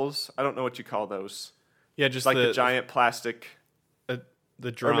barrels. I don't know what you call those. Yeah, just Like the giant plastic,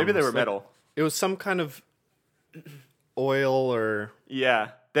 the drums. or maybe they were Like, metal. it was some kind of oil or... Yeah,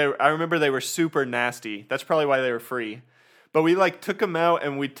 I remember they were super nasty. That's probably why they were free. But we like took them out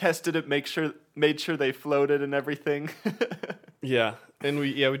and we tested it, made sure they floated and everything. Yeah, and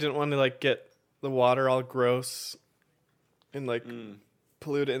we didn't want to like get the water all gross and like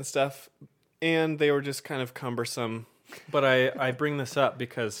pollute it and stuff, and they were just kind of cumbersome. But I bring this up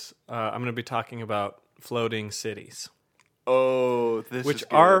because I'm going to be talking about floating cities, Oh, which is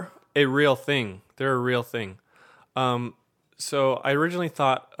good. are a real thing. They're a real thing. So I originally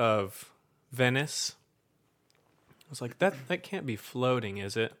thought of Venice. I was like, that can't be floating,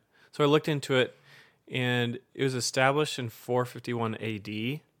 is it? So I looked into it, and it was established in 451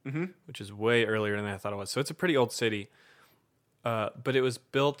 AD, which is way earlier than I thought it was. So it's a pretty old city. But it's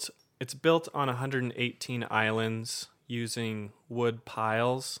built on 118 islands using wood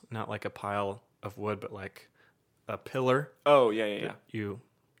piles, not like a pile of wood, but like a pillar. Oh, yeah.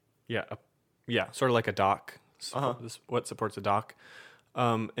 Sort of like a dock. What supports a dock.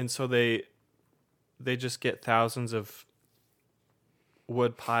 And so they just get thousands of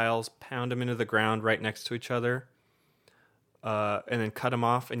wood piles, pound them into the ground right next to each other, and then cut them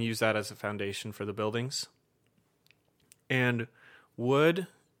off and use that as a foundation for the buildings. And wood,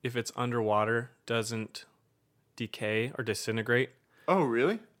 if it's underwater, doesn't decay or disintegrate. Oh,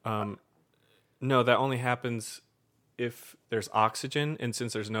 really? No, that only happens if there's oxygen, and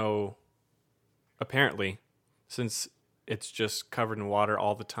since since it's just covered in water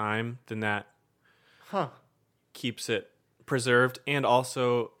all the time, then that keeps it preserved, and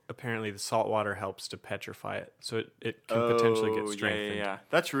also apparently the salt water helps to petrify it, so it can potentially get strengthened. Yeah.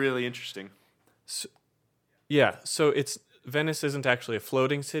 That's really interesting. Yeah, so Venice isn't actually a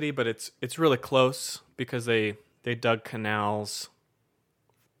floating city, but it's really close because they They dug canals.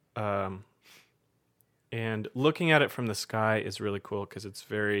 And looking at it from the sky is really cool because it's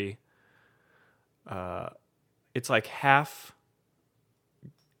very, it's like half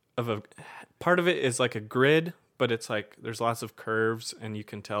of a, part of it is like a grid, but it's like there's lots of curves, and you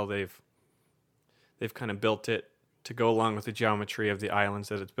can tell they've kind of built it to go along with the geometry of the islands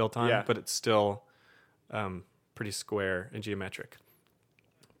that it's built on, Yeah. but it's still pretty square and geometric.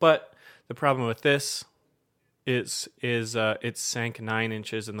 But the problem with this is it sank 9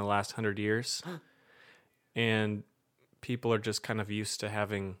 inches in the last 100 years. And people are just kind of used to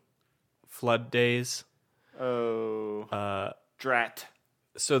having flood days. Oh, drat.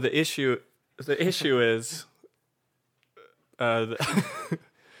 So the issue is the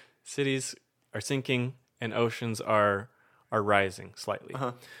cities are sinking and oceans are rising slightly.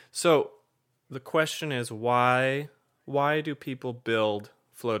 Uh-huh. So the question is why do people build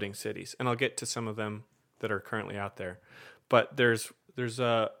floating cities? And I'll get to some of them that are currently out there. But there's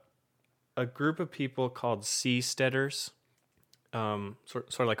a group of people called seasteaders,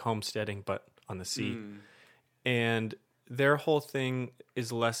 sort of like homesteading, but on the sea. And their whole thing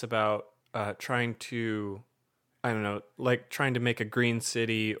is less about trying to, I don't know, like trying to make a green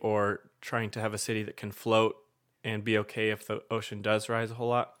city or trying to have a city that can float and be okay if the ocean does rise a whole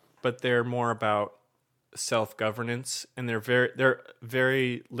lot. But they're more about self-governance, and they're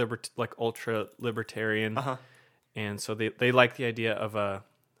very like ultra libertarian. Uh-huh. And so they like the idea of a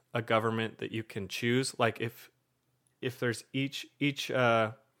government that you can choose. Like if there's each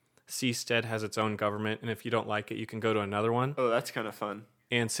seastead has its own government, and if you don't like it, you can go to another one. Oh, that's kind of fun.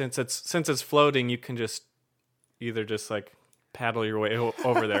 And since it's floating, you can just either just like paddle your way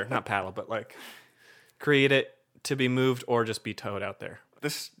over there, not paddle, but like create it to be moved or just be towed out there.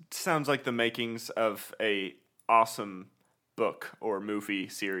 This sounds like the makings of a awesome book or movie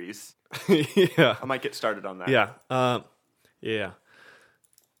series. Yeah. I might get started on that. Yeah. Yeah.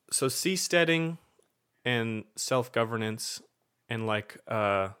 So seasteading and self-governance and like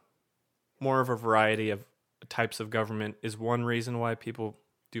more of a variety of types of government is one reason why people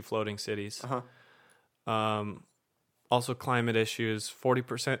do floating cities. Uh-huh. Also climate issues. 40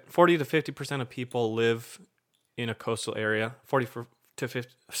 to 50% of people live in a coastal area. 40 to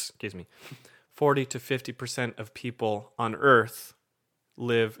 50% of people on Earth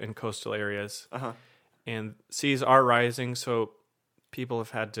live in coastal areas. Uh-huh. And seas are rising, so people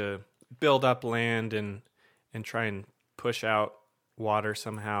have had to build up land and try and push out water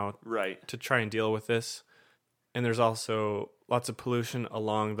somehow Right. to try and deal with this. And there's also lots of pollution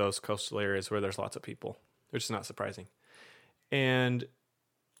along those coastal areas where there's lots of people, which is not surprising. And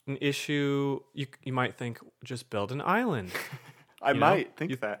an issue, you might think, just build an island. I You know? might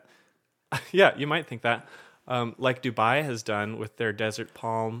think that. Yeah, you might think that. Like Dubai has done with their desert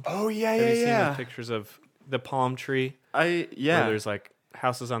palm. Oh, yeah, Have yeah, you seen yeah. the pictures of the palm tree? Yeah. Where there's like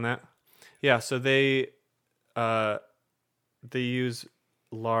houses on that. Yeah, so they use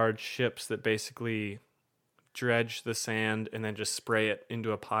large ships that basically dredge the sand and then just spray it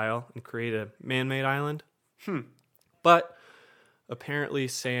into a pile and create a man-made island. But apparently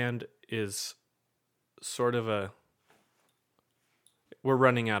sand is sort of we're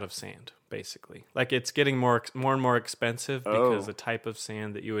running out of sand, basically. Like it's getting more and more expensive because Oh. the type of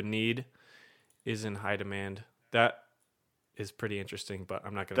sand that you would need is in high demand. That is pretty interesting, but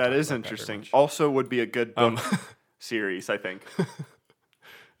I'm not going to That is about interesting. That Also would be a good book Um, series, I think.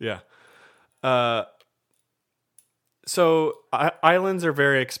 yeah. So islands are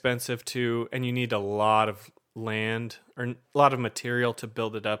very expensive too, and you need a lot of land or a lot of material to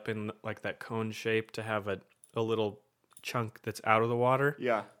build it up in like that cone shape to have a little chunk that's out of the water.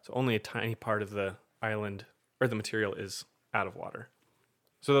 Yeah. So only a tiny part of the island or the material is out of water.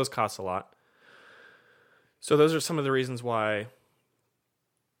 So those cost a lot. So those are some of the reasons why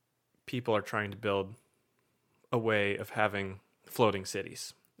people are trying to build a way of having floating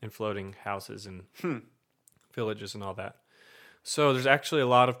cities and floating houses and villages and all that. So there's actually a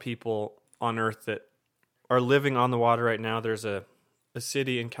lot of people on Earth that are living on the water right now. There's a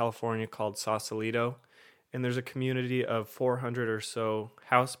city in California called Sausalito, and there's a community of 400 or so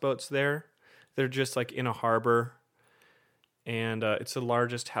houseboats there. They're just like in a harbor, and it's the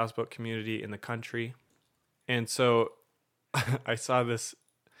largest houseboat community in the country. And so I saw this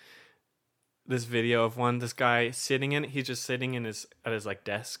video of this guy sitting in it. He's just sitting at his like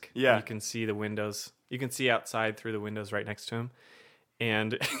desk. Yeah. You can see the windows. You can see outside through the windows right next to him.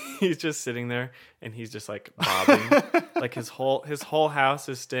 And he's just sitting there and he's just like bobbing. Like his whole house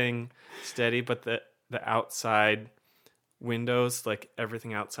is staying steady, but the outside windows, like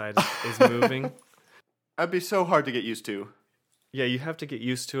everything outside is moving. That'd be so hard to get used to. Yeah, you have to get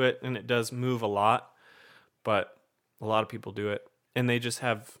used to it, and it does move a lot. but a lot of people do it, and they just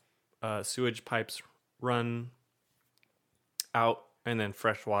have sewage pipes run out and then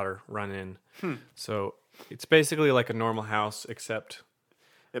fresh water run in. So it's basically like a normal house, except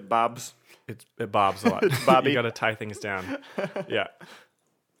It bobs. it bobs a lot. It's bobby. You got to tie things down. Yeah,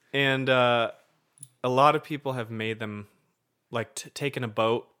 and a lot of people have made them like taken a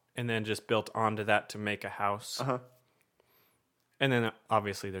boat and then just built onto that to make a house. Uh-huh. And then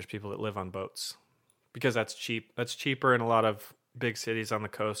obviously there's people that live on boats because that's cheap. That's cheaper in a lot of big cities on the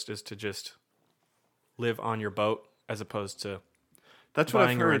coast, is to just live on your boat as opposed to That's what I've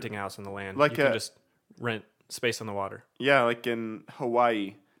buying or heard. renting a house on the land. Like you can a- just rent space on the water. Yeah, like in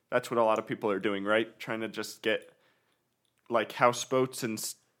Hawaii, that's what a lot of people are doing, right? Trying to just get like houseboats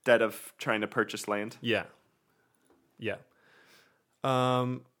instead of trying to purchase land. Yeah. Yeah.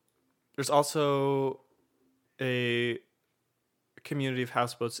 There's also a community of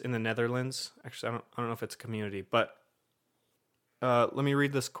houseboats in the Netherlands. Actually, I don't know if it's a community, but let me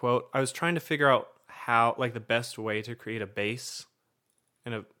read this quote. I was trying to figure out how, like, the best way to create a base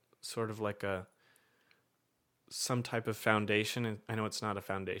and a sort of like some type of foundation. And I know it's not a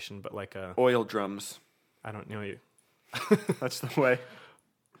foundation, but like Oil drums. I don't know you. That's the way.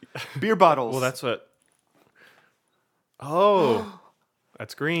 Beer bottles. Well, that's what. Oh,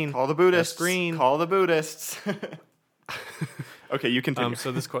 that's green. Call the Buddhists. That's green. Call the Buddhists. Okay, you continue.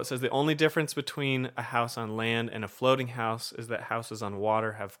 So this quote says, the only difference between a house on land and a floating house is that houses on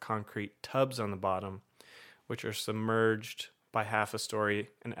water have concrete tubs on the bottom, which are submerged by half a story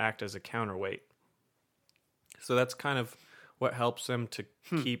and act as a counterweight. So that's kind of what helps them to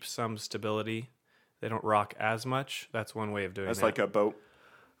keep some stability. They don't rock as much. That's one way of doing That's that. like a boat.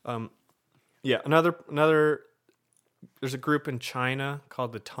 Yeah, another. There's a group in China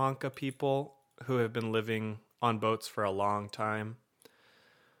called the Tonka people who have been living on boats for a long time.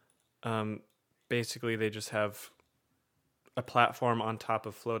 Basically, they just have a platform on top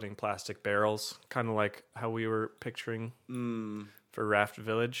of floating plastic barrels, kind of like how we were picturing for Raft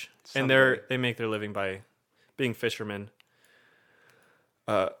Village. And Someday. they make their living by being fishermen.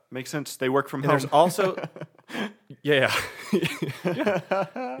 Makes sense. They work from And home. there's also, yeah.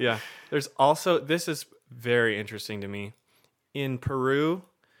 There's also, this is very interesting to me. In Peru,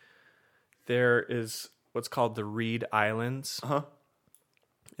 there is what's called the Reed Islands. Uh-huh.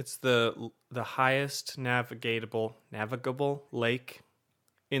 It's the highest navigable lake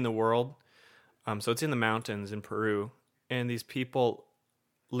in the world. So it's in the mountains in Peru, and these people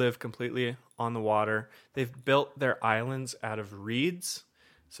live completely on the water. They've built their islands out of reeds.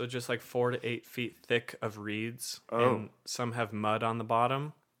 So just like 4 to 8 feet thick of reeds, and some have mud on the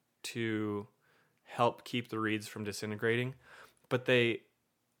bottom to help keep the reeds from disintegrating. But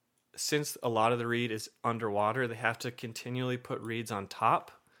since a lot of the reed is underwater, they have to continually put reeds on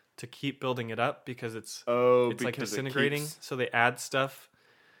top to keep building it up because it's like because it disintegrating. keeps- So they add stuff,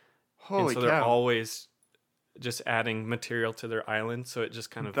 Holy and so cow. they're always just adding material to their island, so it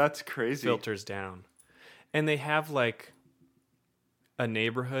just kind of That's crazy. filters down. And they have like a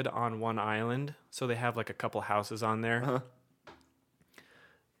neighborhood on one island, so they have like a couple houses on there. Uh-huh.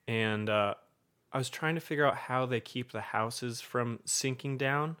 And I was trying to figure out how they keep the houses from sinking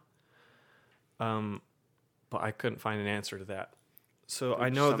down, but I couldn't find an answer to that. So I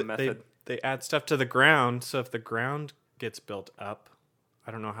know some that method. they add stuff to the ground, so if the ground gets built up,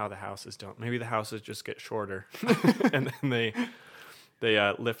 I don't know how the houses don't. Maybe the houses just get shorter, and then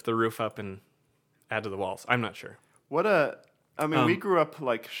they lift the roof up and add to the walls. I'm not sure. I mean, we grew up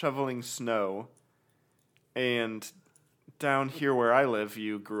like shoveling snow, and down here where I live,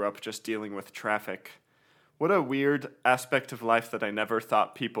 you grew up just dealing with traffic. What a weird aspect of life that I never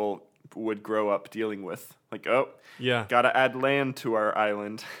thought people would grow up dealing with. Like, Yeah. gotta add land to our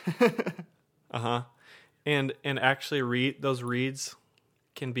island. Uh-huh. And actually those reeds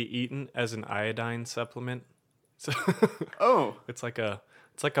can be eaten as an iodine supplement. So Oh, it's like a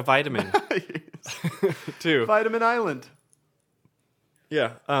vitamin too. Vitamin Island.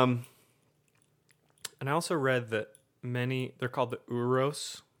 Yeah. And I also read that they're called the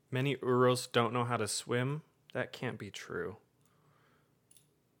Uros. Many Uros don't know how to swim. That can't be true.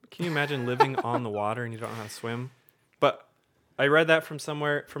 Can you imagine living on the water and you don't know how to swim? But I read that from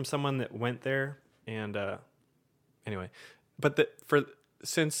someone that went there, and anyway. But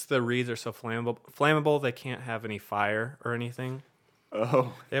since the reeds are so flammable, they can't have any fire or anything.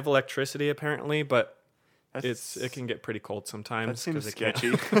 Oh, They have electricity apparently, but that's, it can get pretty cold sometimes. that seems 'cause they can't-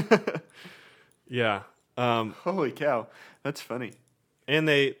 sketchy. Yeah. Holy cow, that's funny. And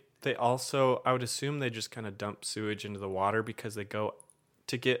they also, I would assume they just kind of dump sewage into the water because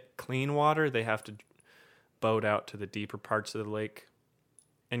to get clean water, they have to boat out to the deeper parts of the lake.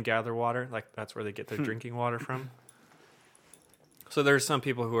 and gather water. Like that's where they get their drinking water from. So there's some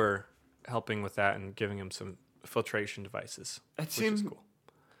people who are helping with that and giving them some filtration devices, which is cool.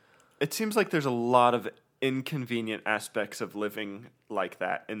 It seems like there's a lot of inconvenient aspects of living like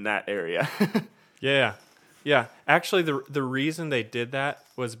that in that area. Yeah. Yeah. Actually, the reason they did that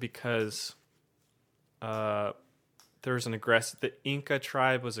was because there was the Inca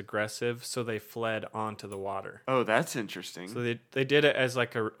tribe was aggressive, so they fled onto the water. Oh, that's interesting. So they did it as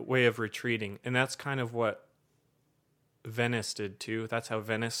like a way of retreating, and that's kind of what Venice did too. That's how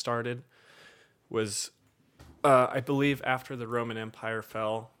Venice started. Was I believe after the Roman Empire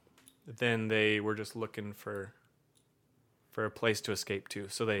fell, then they were just looking for a place to escape to.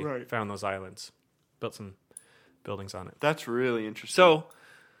 So they found those islands, built some buildings on it. That's really interesting.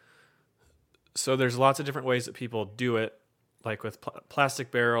 So there's lots of different ways that people do it, like with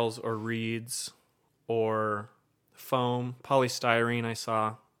plastic barrels or reeds or foam, polystyrene I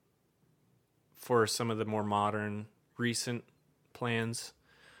saw for some of the more modern, recent plans,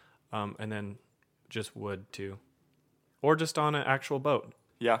 and then just wood too. Or just on an actual boat.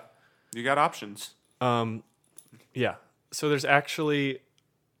 Yeah, you got options. Yeah. So there's actually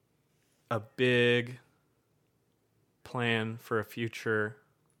a big plan for a future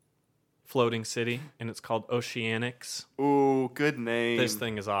floating city, and it's called Oceanics. Ooh, good name. This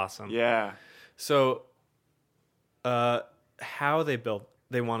thing is awesome. Yeah. So, how they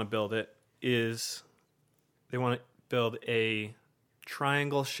want to build it is they want to build a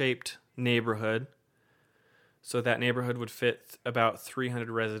triangle-shaped neighborhood. So that neighborhood would fit about 300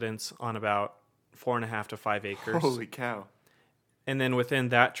 residents on about 4.5 to 5 acres. Holy cow. And then within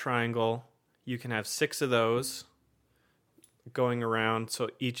that triangle, you can have 6 of those going around. So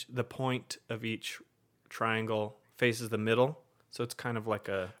the point of each triangle faces the middle. So it's kind of like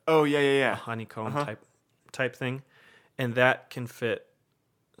a honeycomb type thing. And that can fit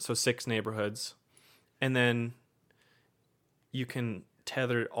 6 neighborhoods. And then you can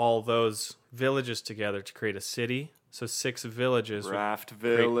tether all those villages together to create a city. So 6 villages. Raft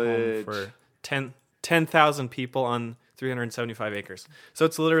Village. For 10,000 people on 375 acres. So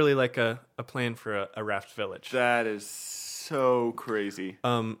it's literally like a plan for a raft village. That is so crazy.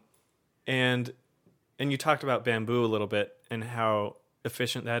 And you talked about bamboo a little bit and how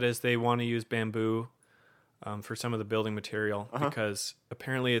efficient that is. They want to use bamboo for some of the building material because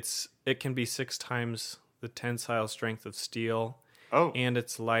apparently it can be 6 times the tensile strength of steel. Oh. And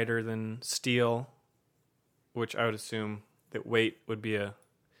it's lighter than steel, which I would assume that weight would be a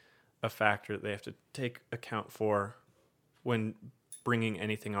factor that they have to take account for when bringing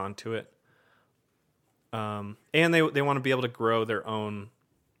anything onto it. And they want to be able to grow their own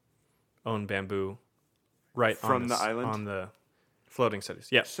bamboo right from the island on the floating cities.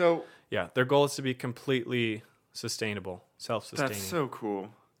 Yeah. So yeah, their goal is to be completely sustainable, self-sustaining. That's so cool.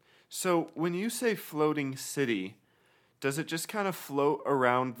 So when you say floating city, does it just kind of float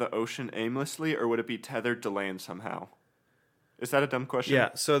around the ocean aimlessly, or would it be tethered to land somehow? Is that a dumb question? Yeah,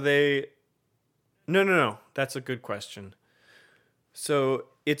 so No. That's a good question. So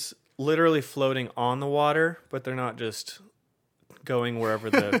it's literally floating on the water, but they're not just going wherever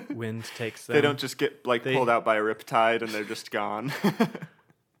the wind takes them. They don't just get pulled out by a riptide and they're just gone.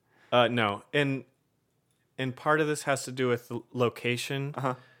 No. And part of this has to do with the location.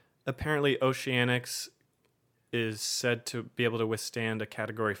 Apparently Oceanics is said to be able to withstand a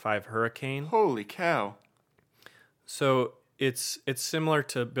Category 5 hurricane. Holy cow. So it's similar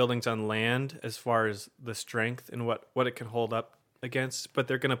to buildings on land as far as the strength and what it can hold up against, but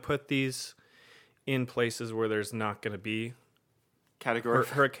they're going to put these in places where there's not going to be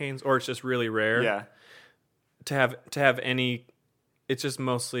hurricanes, or it's just really rare. Yeah. To have any, it's just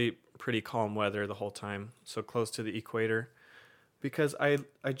mostly pretty calm weather the whole time, so close to the equator. Because I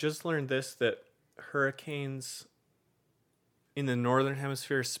just learned that hurricanes in the northern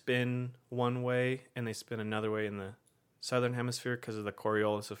hemisphere spin one way and they spin another way in the southern hemisphere because of the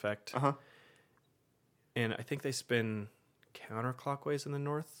Coriolis effect. And I think they spin counterclockwise in the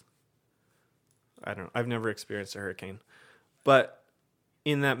north. I don't know. I've never experienced a hurricane. But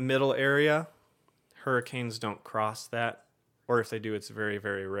in that middle area, hurricanes don't cross that. Or if they do, it's very,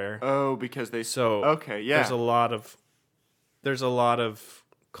 very rare. Oh, because they... So okay, yeah. There's a lot of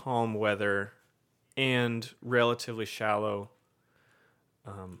calm weather and relatively shallow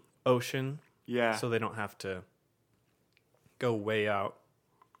ocean. Yeah. So they don't have to go way out.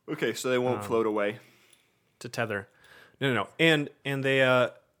 Okay, so they won't float away. To tether. No. And they,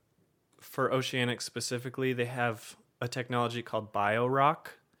 for Oceanics specifically, they have a technology called BioRock,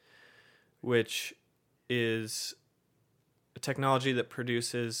 which is a technology that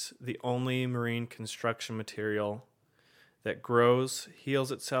produces the only marine construction material that grows,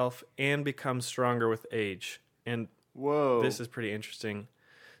 heals itself, and becomes stronger with age. And Whoa. this is pretty interesting.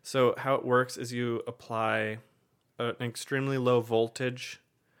 So how it works is you apply an extremely low voltage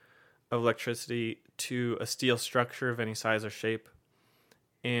of electricity to a steel structure of any size or shape,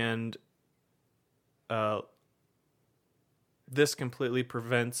 and this completely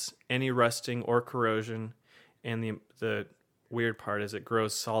prevents any rusting or corrosion. And the weird part is it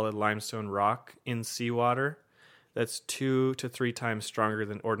grows solid limestone rock in seawater that's 2 to 3 times stronger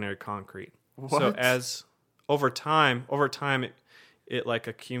than ordinary concrete. What? So as over time it like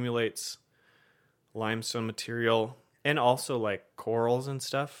accumulates limestone material and also like corals and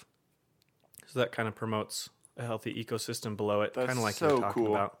stuff. So that kind of promotes a healthy ecosystem below it, That's kind of like so you're talking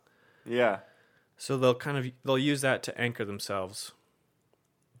cool. about. Yeah. So they'll use that to anchor themselves.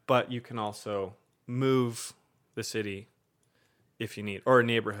 But you can also move the city if you need, or a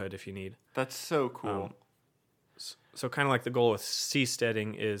neighborhood if you need. That's so cool. So kind of like the goal with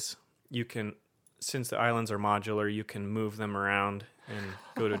seasteading is you can, since the islands are modular, you can move them around and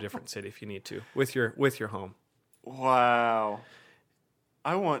go to a different city if you need to with your home. Wow.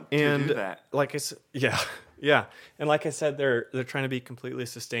 I want to do that. Like I said, yeah. And like I said, they're trying to be completely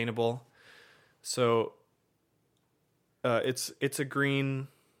sustainable. So it's a green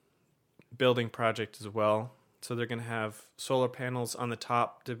building project as well. So they're going to have solar panels on the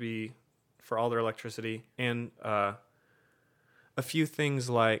top to be for all their electricity, and a few things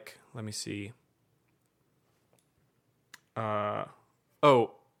like, let me see. Solar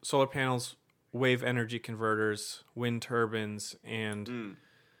panels, wave energy converters, wind turbines, and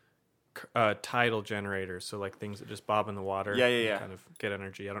tidal generators. So like things that just bob in the water. Yeah. and kind of get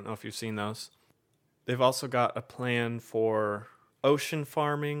energy. I don't know if you've seen those. They've also got a plan for ocean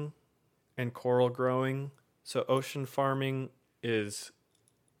farming and coral growing. So ocean farming it's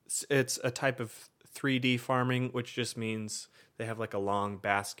a type of 3D farming, which just means they have like a long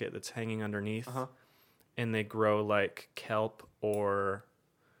basket that's hanging underneath, and they grow like kelp or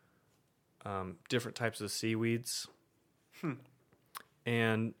different types of seaweeds.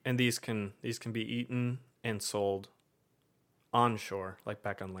 And these can be eaten and sold onshore, like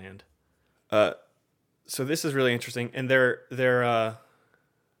back on land. So this is really interesting, and they're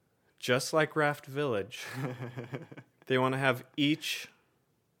just like Raft Village. They want to have each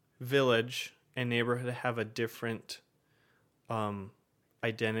village and neighborhood have a different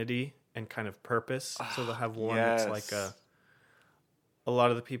identity and kind of purpose. So they'll have one that's like a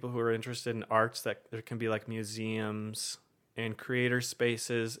lot of the people who are interested in arts, that there can be like museums and creator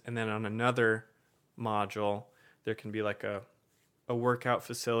spaces, and then on another module there can be like a workout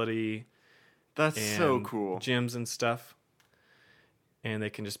facility. That's so and cool. Gyms and stuff. And they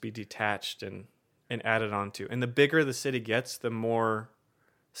can just be detached and added onto. And the bigger the city gets, the more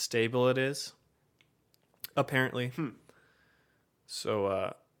stable it is, apparently.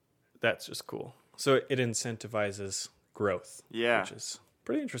 So that's just cool. So it incentivizes growth. Yeah. Which is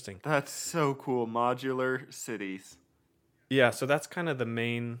pretty interesting. That's so cool. Modular cities. Yeah, so that's kind of the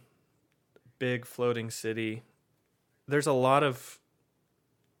main big floating city. There's a lot of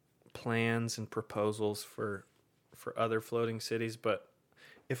plans and proposals for other floating cities, but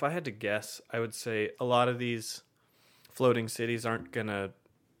if I had to guess, I would say a lot of these floating cities aren't going to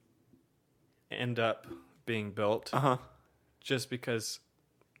end up being built. Just because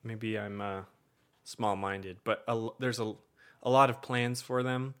maybe I'm small-minded, but there's a lot of plans for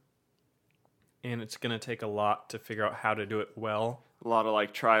them, and it's going to take a lot to figure out how to do it well. A lot of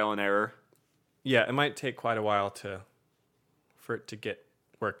like trial and error. Yeah, it might take quite a while for it to get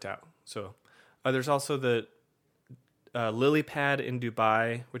worked out. So there's also the lily pad in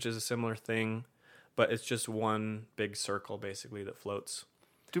Dubai, which is a similar thing, but it's just one big circle basically that floats.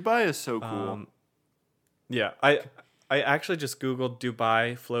 Dubai is so cool. Yeah, I actually just Googled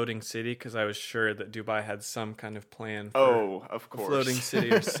Dubai floating city because I was sure that Dubai had some kind of plan for of a course. floating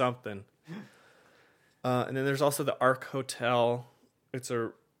city or something. And then there's also the Ark Hotel. It's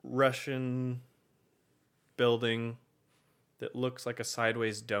a Russian building that looks like a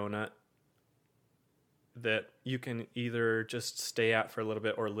sideways donut that you can either just stay at for a little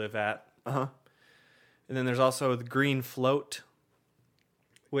bit or live at. And then there's also the Green Float,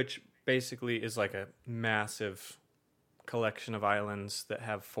 which basically is like a massive collection of islands that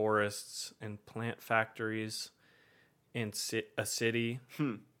have forests and plant factories and a city,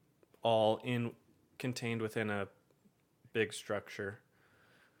 all contained within a big structure.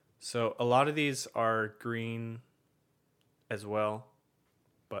 So a lot of these are green as well,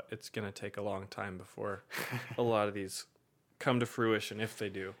 but it's going to take a long time before a lot of these come to fruition, if they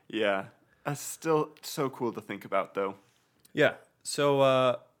do. Yeah. That's still so cool to think about, though. Yeah.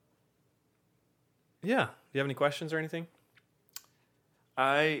 So, do you have any questions or anything?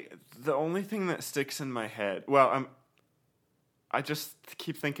 The only thing that sticks in my head, well, I just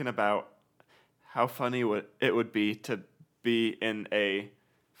keep thinking about how funny it would be to be in a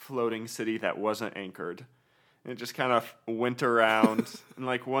floating city that wasn't anchored. And it just kind of went around. And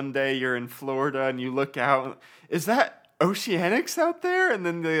like one day you're in Florida and you look out, is that Oceanics out there? And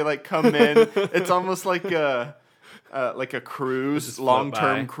then they like come in. It's almost like a cruise,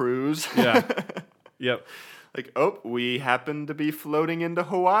 long-term cruise. Yeah. Yep. Like, oh, we happen to be floating into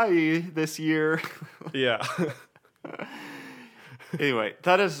Hawaii this year. Yeah. Anyway,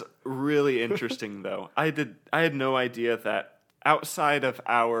 that is really interesting, though. I had no idea that outside of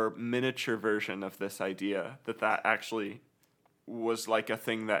our miniature version of this idea, that actually was like a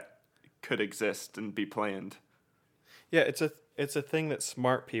thing that could exist and be planned. Yeah, it's a thing that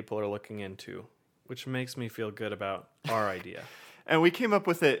smart people are looking into, which makes me feel good about our idea. And we came up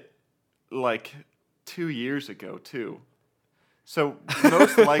with it like 2 years ago, too. So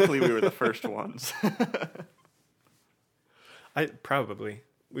most likely we were the first ones.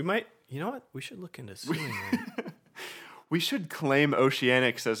 We might, you know what? We should look into suing them. We should claim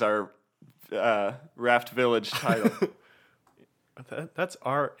Oceanics as our Raft Village title. That's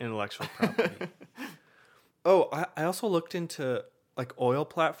our intellectual property. Oh, I also looked into like oil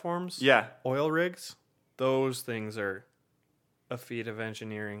platforms. Yeah. Oil rigs. Those things are a feat of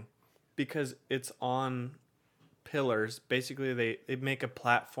engineering because it's on pillars. Basically, they make a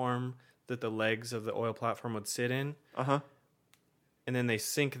platform that the legs of the oil platform would sit in. Uh-huh. And then they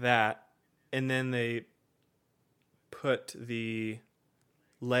sink that, and then they put the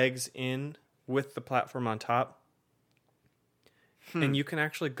legs in with the platform on top. And you can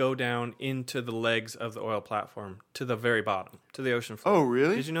actually go down into the legs of the oil platform to the very bottom, to the ocean floor. Oh,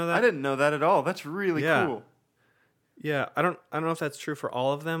 really? Did you know that? I didn't know that at all. That's really cool. Yeah, I don't know if that's true for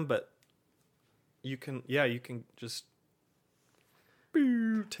all of them, but you can just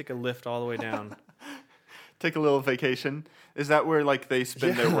take a lift all the way down. Take a little vacation. Is that where like they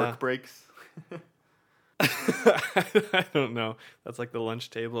spend their work breaks? I don't know. That's like the lunch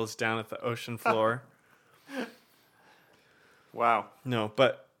table is down at the ocean floor. Wow. No,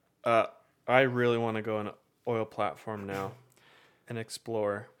 but I really want to go on an oil platform now and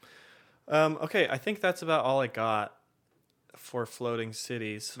explore. Okay, I think that's about all I got for floating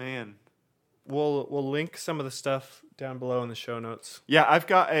cities. Man. We'll link some of the stuff down below in the show notes. Yeah, I've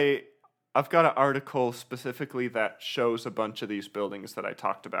got an article specifically that shows a bunch of these buildings that I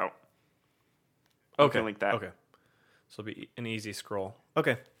talked about. Okay, Something like that. Okay, so it'll be an easy scroll.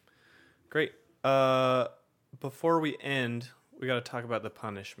 Okay, great. Before we end, we got to talk about the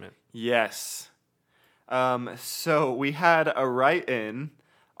punishment. Yes. So we had a write-in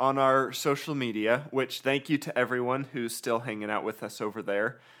on our social media, which thank you to everyone who's still hanging out with us over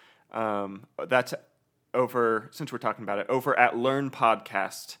there. That's over, since we're talking about it, over at Learn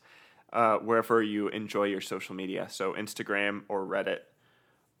Podcast, wherever you enjoy your social media. So Instagram or Reddit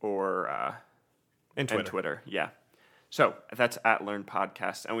or And Twitter. Yeah. So that's at Learn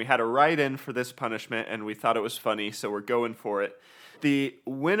Podcast. And we had a write-in for this punishment, and we thought it was funny, so we're going for it. The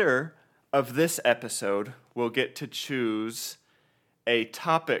winner of this episode will get to choose a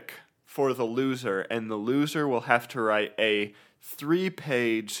topic for the loser, and the loser will have to write a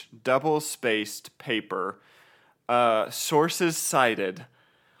 3-page, double-spaced paper, sources cited,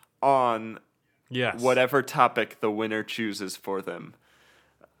 on whatever topic the winner chooses for them.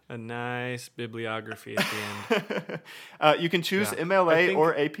 A nice bibliography at the end. You can choose MLA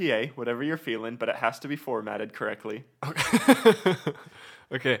or APA, whatever you're feeling, but it has to be formatted correctly.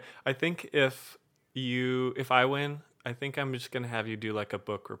 Okay, I think if I win, I think I'm just gonna have you do like a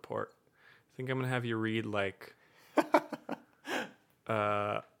book report. I think I'm gonna have you read like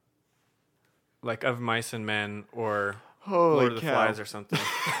Of Mice and Men or Holy Lord of the cow. Flies or something.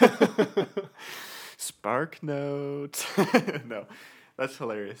 Spark Notes. No, that's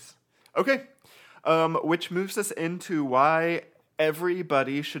hilarious. Okay, which moves us into why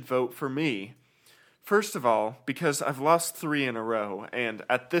everybody should vote for me. First of all, because I've lost 3 in a row, and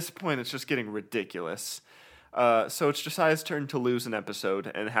at this point it's just getting ridiculous. So it's Josiah's turn to lose an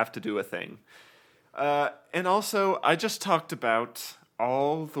episode and have to do a thing. And also, I just talked about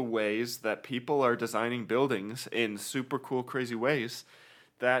all the ways that people are designing buildings in super cool, crazy ways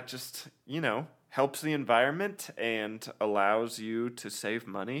that just, helps the environment and allows you to save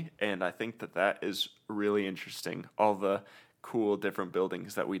money. And I think that is really interesting, all the cool different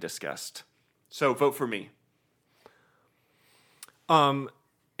buildings that we discussed. So vote for me. And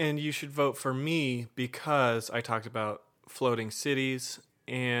you should vote for me because I talked about floating cities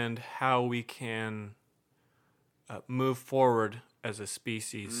and how we can move forward as a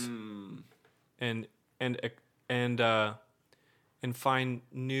species, and and find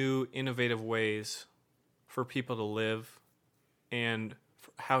new, innovative ways for people to live and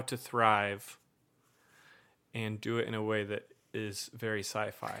how to thrive and do it in a way that is very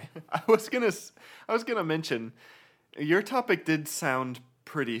sci-fi. I was gonna mention your topic did sound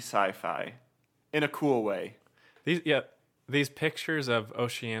pretty sci-fi in a cool way. These pictures of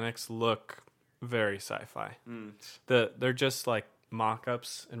oceanics look very sci-fi. They're just like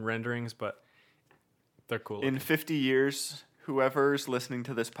mock-ups and renderings, but they're cool. In 50 years, whoever's listening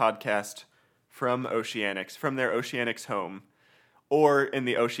to this podcast from Oceanics, from their Oceanics home, or in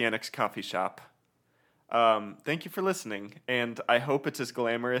the Oceanics coffee shop, thank you for listening, and I hope it's as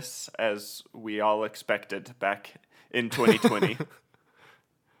glamorous as we all expected back in 2020.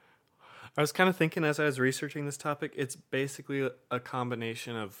 I was kind of thinking as I was researching this topic, it's basically a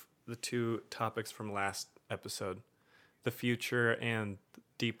combination of the two topics from last episode, the future and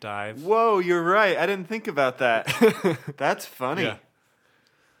deep dive. Whoa, you're right. I didn't think about that. That's funny. Yeah.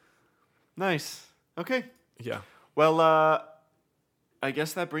 Nice. Okay. Yeah. Well, I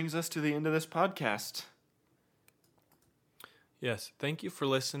guess that brings us to the end of this podcast. Yes. Thank you for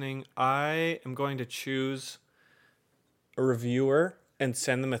listening. I am going to choose a reviewer and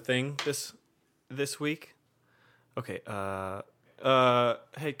send them a thing this week. Okay.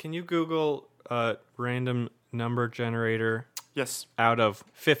 Hey, can you Google random number generator? Yes. Out of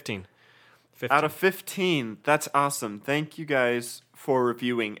 15. Out of 15. That's awesome. Thank you guys for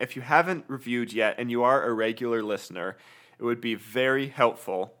reviewing. If you haven't reviewed yet and you are a regular listener, it would be very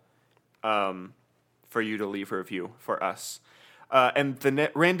helpful for you to leave a review for us. And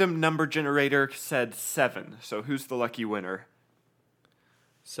the random number generator said 7. So who's the lucky winner?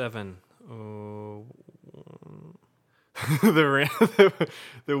 7. Oh.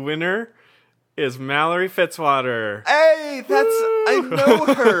 The winner is Mallory Fitzwater. Hey, I know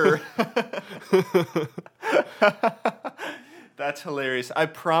her. That's hilarious. I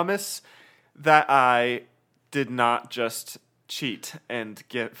promise that I did not just cheat and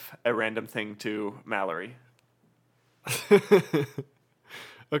give a random thing to Mallory.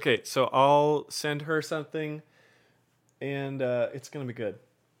 Okay, so I'll send her something, and it's going to be good.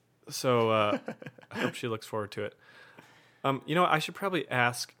 So I hope she looks forward to it. You know what? I should probably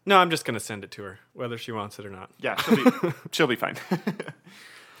ask. No, I'm just going to send it to her, whether she wants it or not. Yeah, she'll be fine.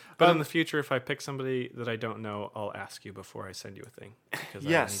 But in the future, if I pick somebody that I don't know, I'll ask you before I send you a thing, because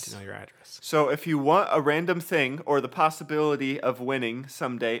I need to know your address. So if you want a random thing or the possibility of winning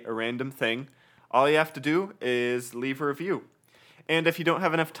someday a random thing, all you have to do is leave a review. And if you don't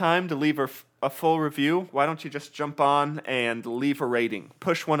have enough time to leave a full review, why don't you just jump on and leave a rating?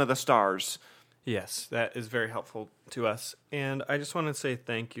 Push one of the stars. Yes, that is very helpful to us. And I just want to say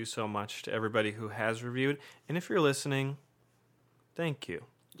thank you so much to everybody who has reviewed. And if you're listening, thank you.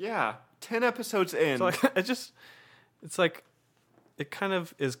 Yeah, 10 episodes in. So it kind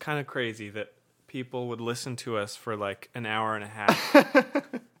of is kind of crazy that people would listen to us for like an hour and a half.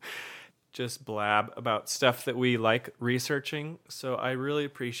 Just blab about stuff that we like researching. So I really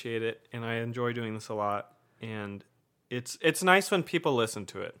appreciate it, and I enjoy doing this a lot. And it's nice when people listen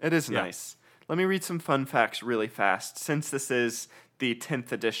to it. It is nice. Let me read some fun facts really fast, since this is the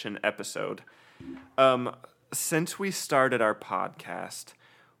 10th edition episode. Since we started our podcast,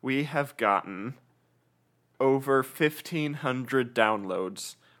 we have gotten over 1,500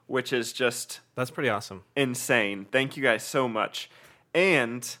 downloads, which is just... That's pretty awesome. Insane. Thank you guys so much.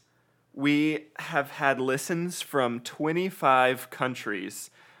 And we have had listens from 25 countries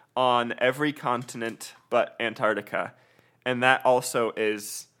on every continent but Antarctica. And that also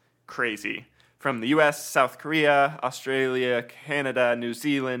is crazy. From the US, South Korea, Australia, Canada, New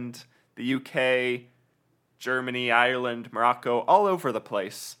Zealand, the UK, Germany, Ireland, Morocco, all over the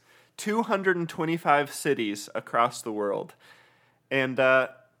place. 225 cities across the world. And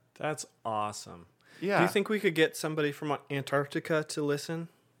that's awesome. Yeah. Do you think we could get somebody from Antarctica to listen?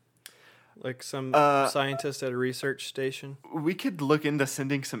 Like some scientist at a research station? We could look into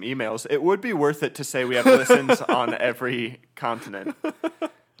sending some emails. It would be worth it to say we have listens on every continent.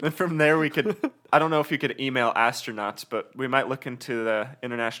 And from there we could, I don't know if you could email astronauts, but we might look into the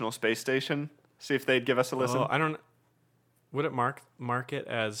International Space Station, see if they'd give us a listen. Oh, I don't, would it mark it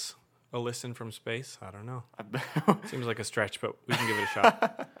as a listen from space? I don't know. Seems like a stretch, but we can give it a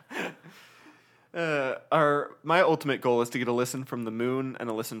shot. My ultimate goal is to get a listen from the moon and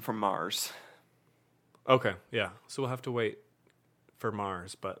a listen from Mars. Okay, yeah. So we'll have to wait for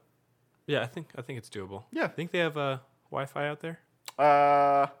Mars, but yeah, I think it's doable. Yeah. Think they have Wi-Fi out there?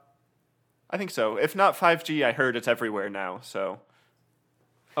 I think so. If not 5G, I heard it's everywhere now, so.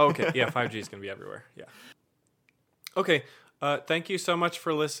 Okay, yeah, 5G is going to be everywhere, yeah. Okay, thank you so much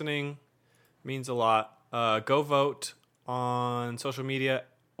for listening. Means a lot. Go vote on social media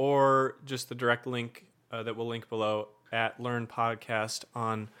or just the direct link that we'll link below at Learn Podcast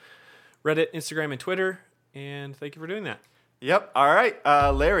on Reddit, Instagram, and Twitter. And thank you for doing that. Yep. All right.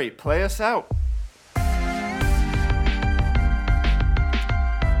 Larry, play us out.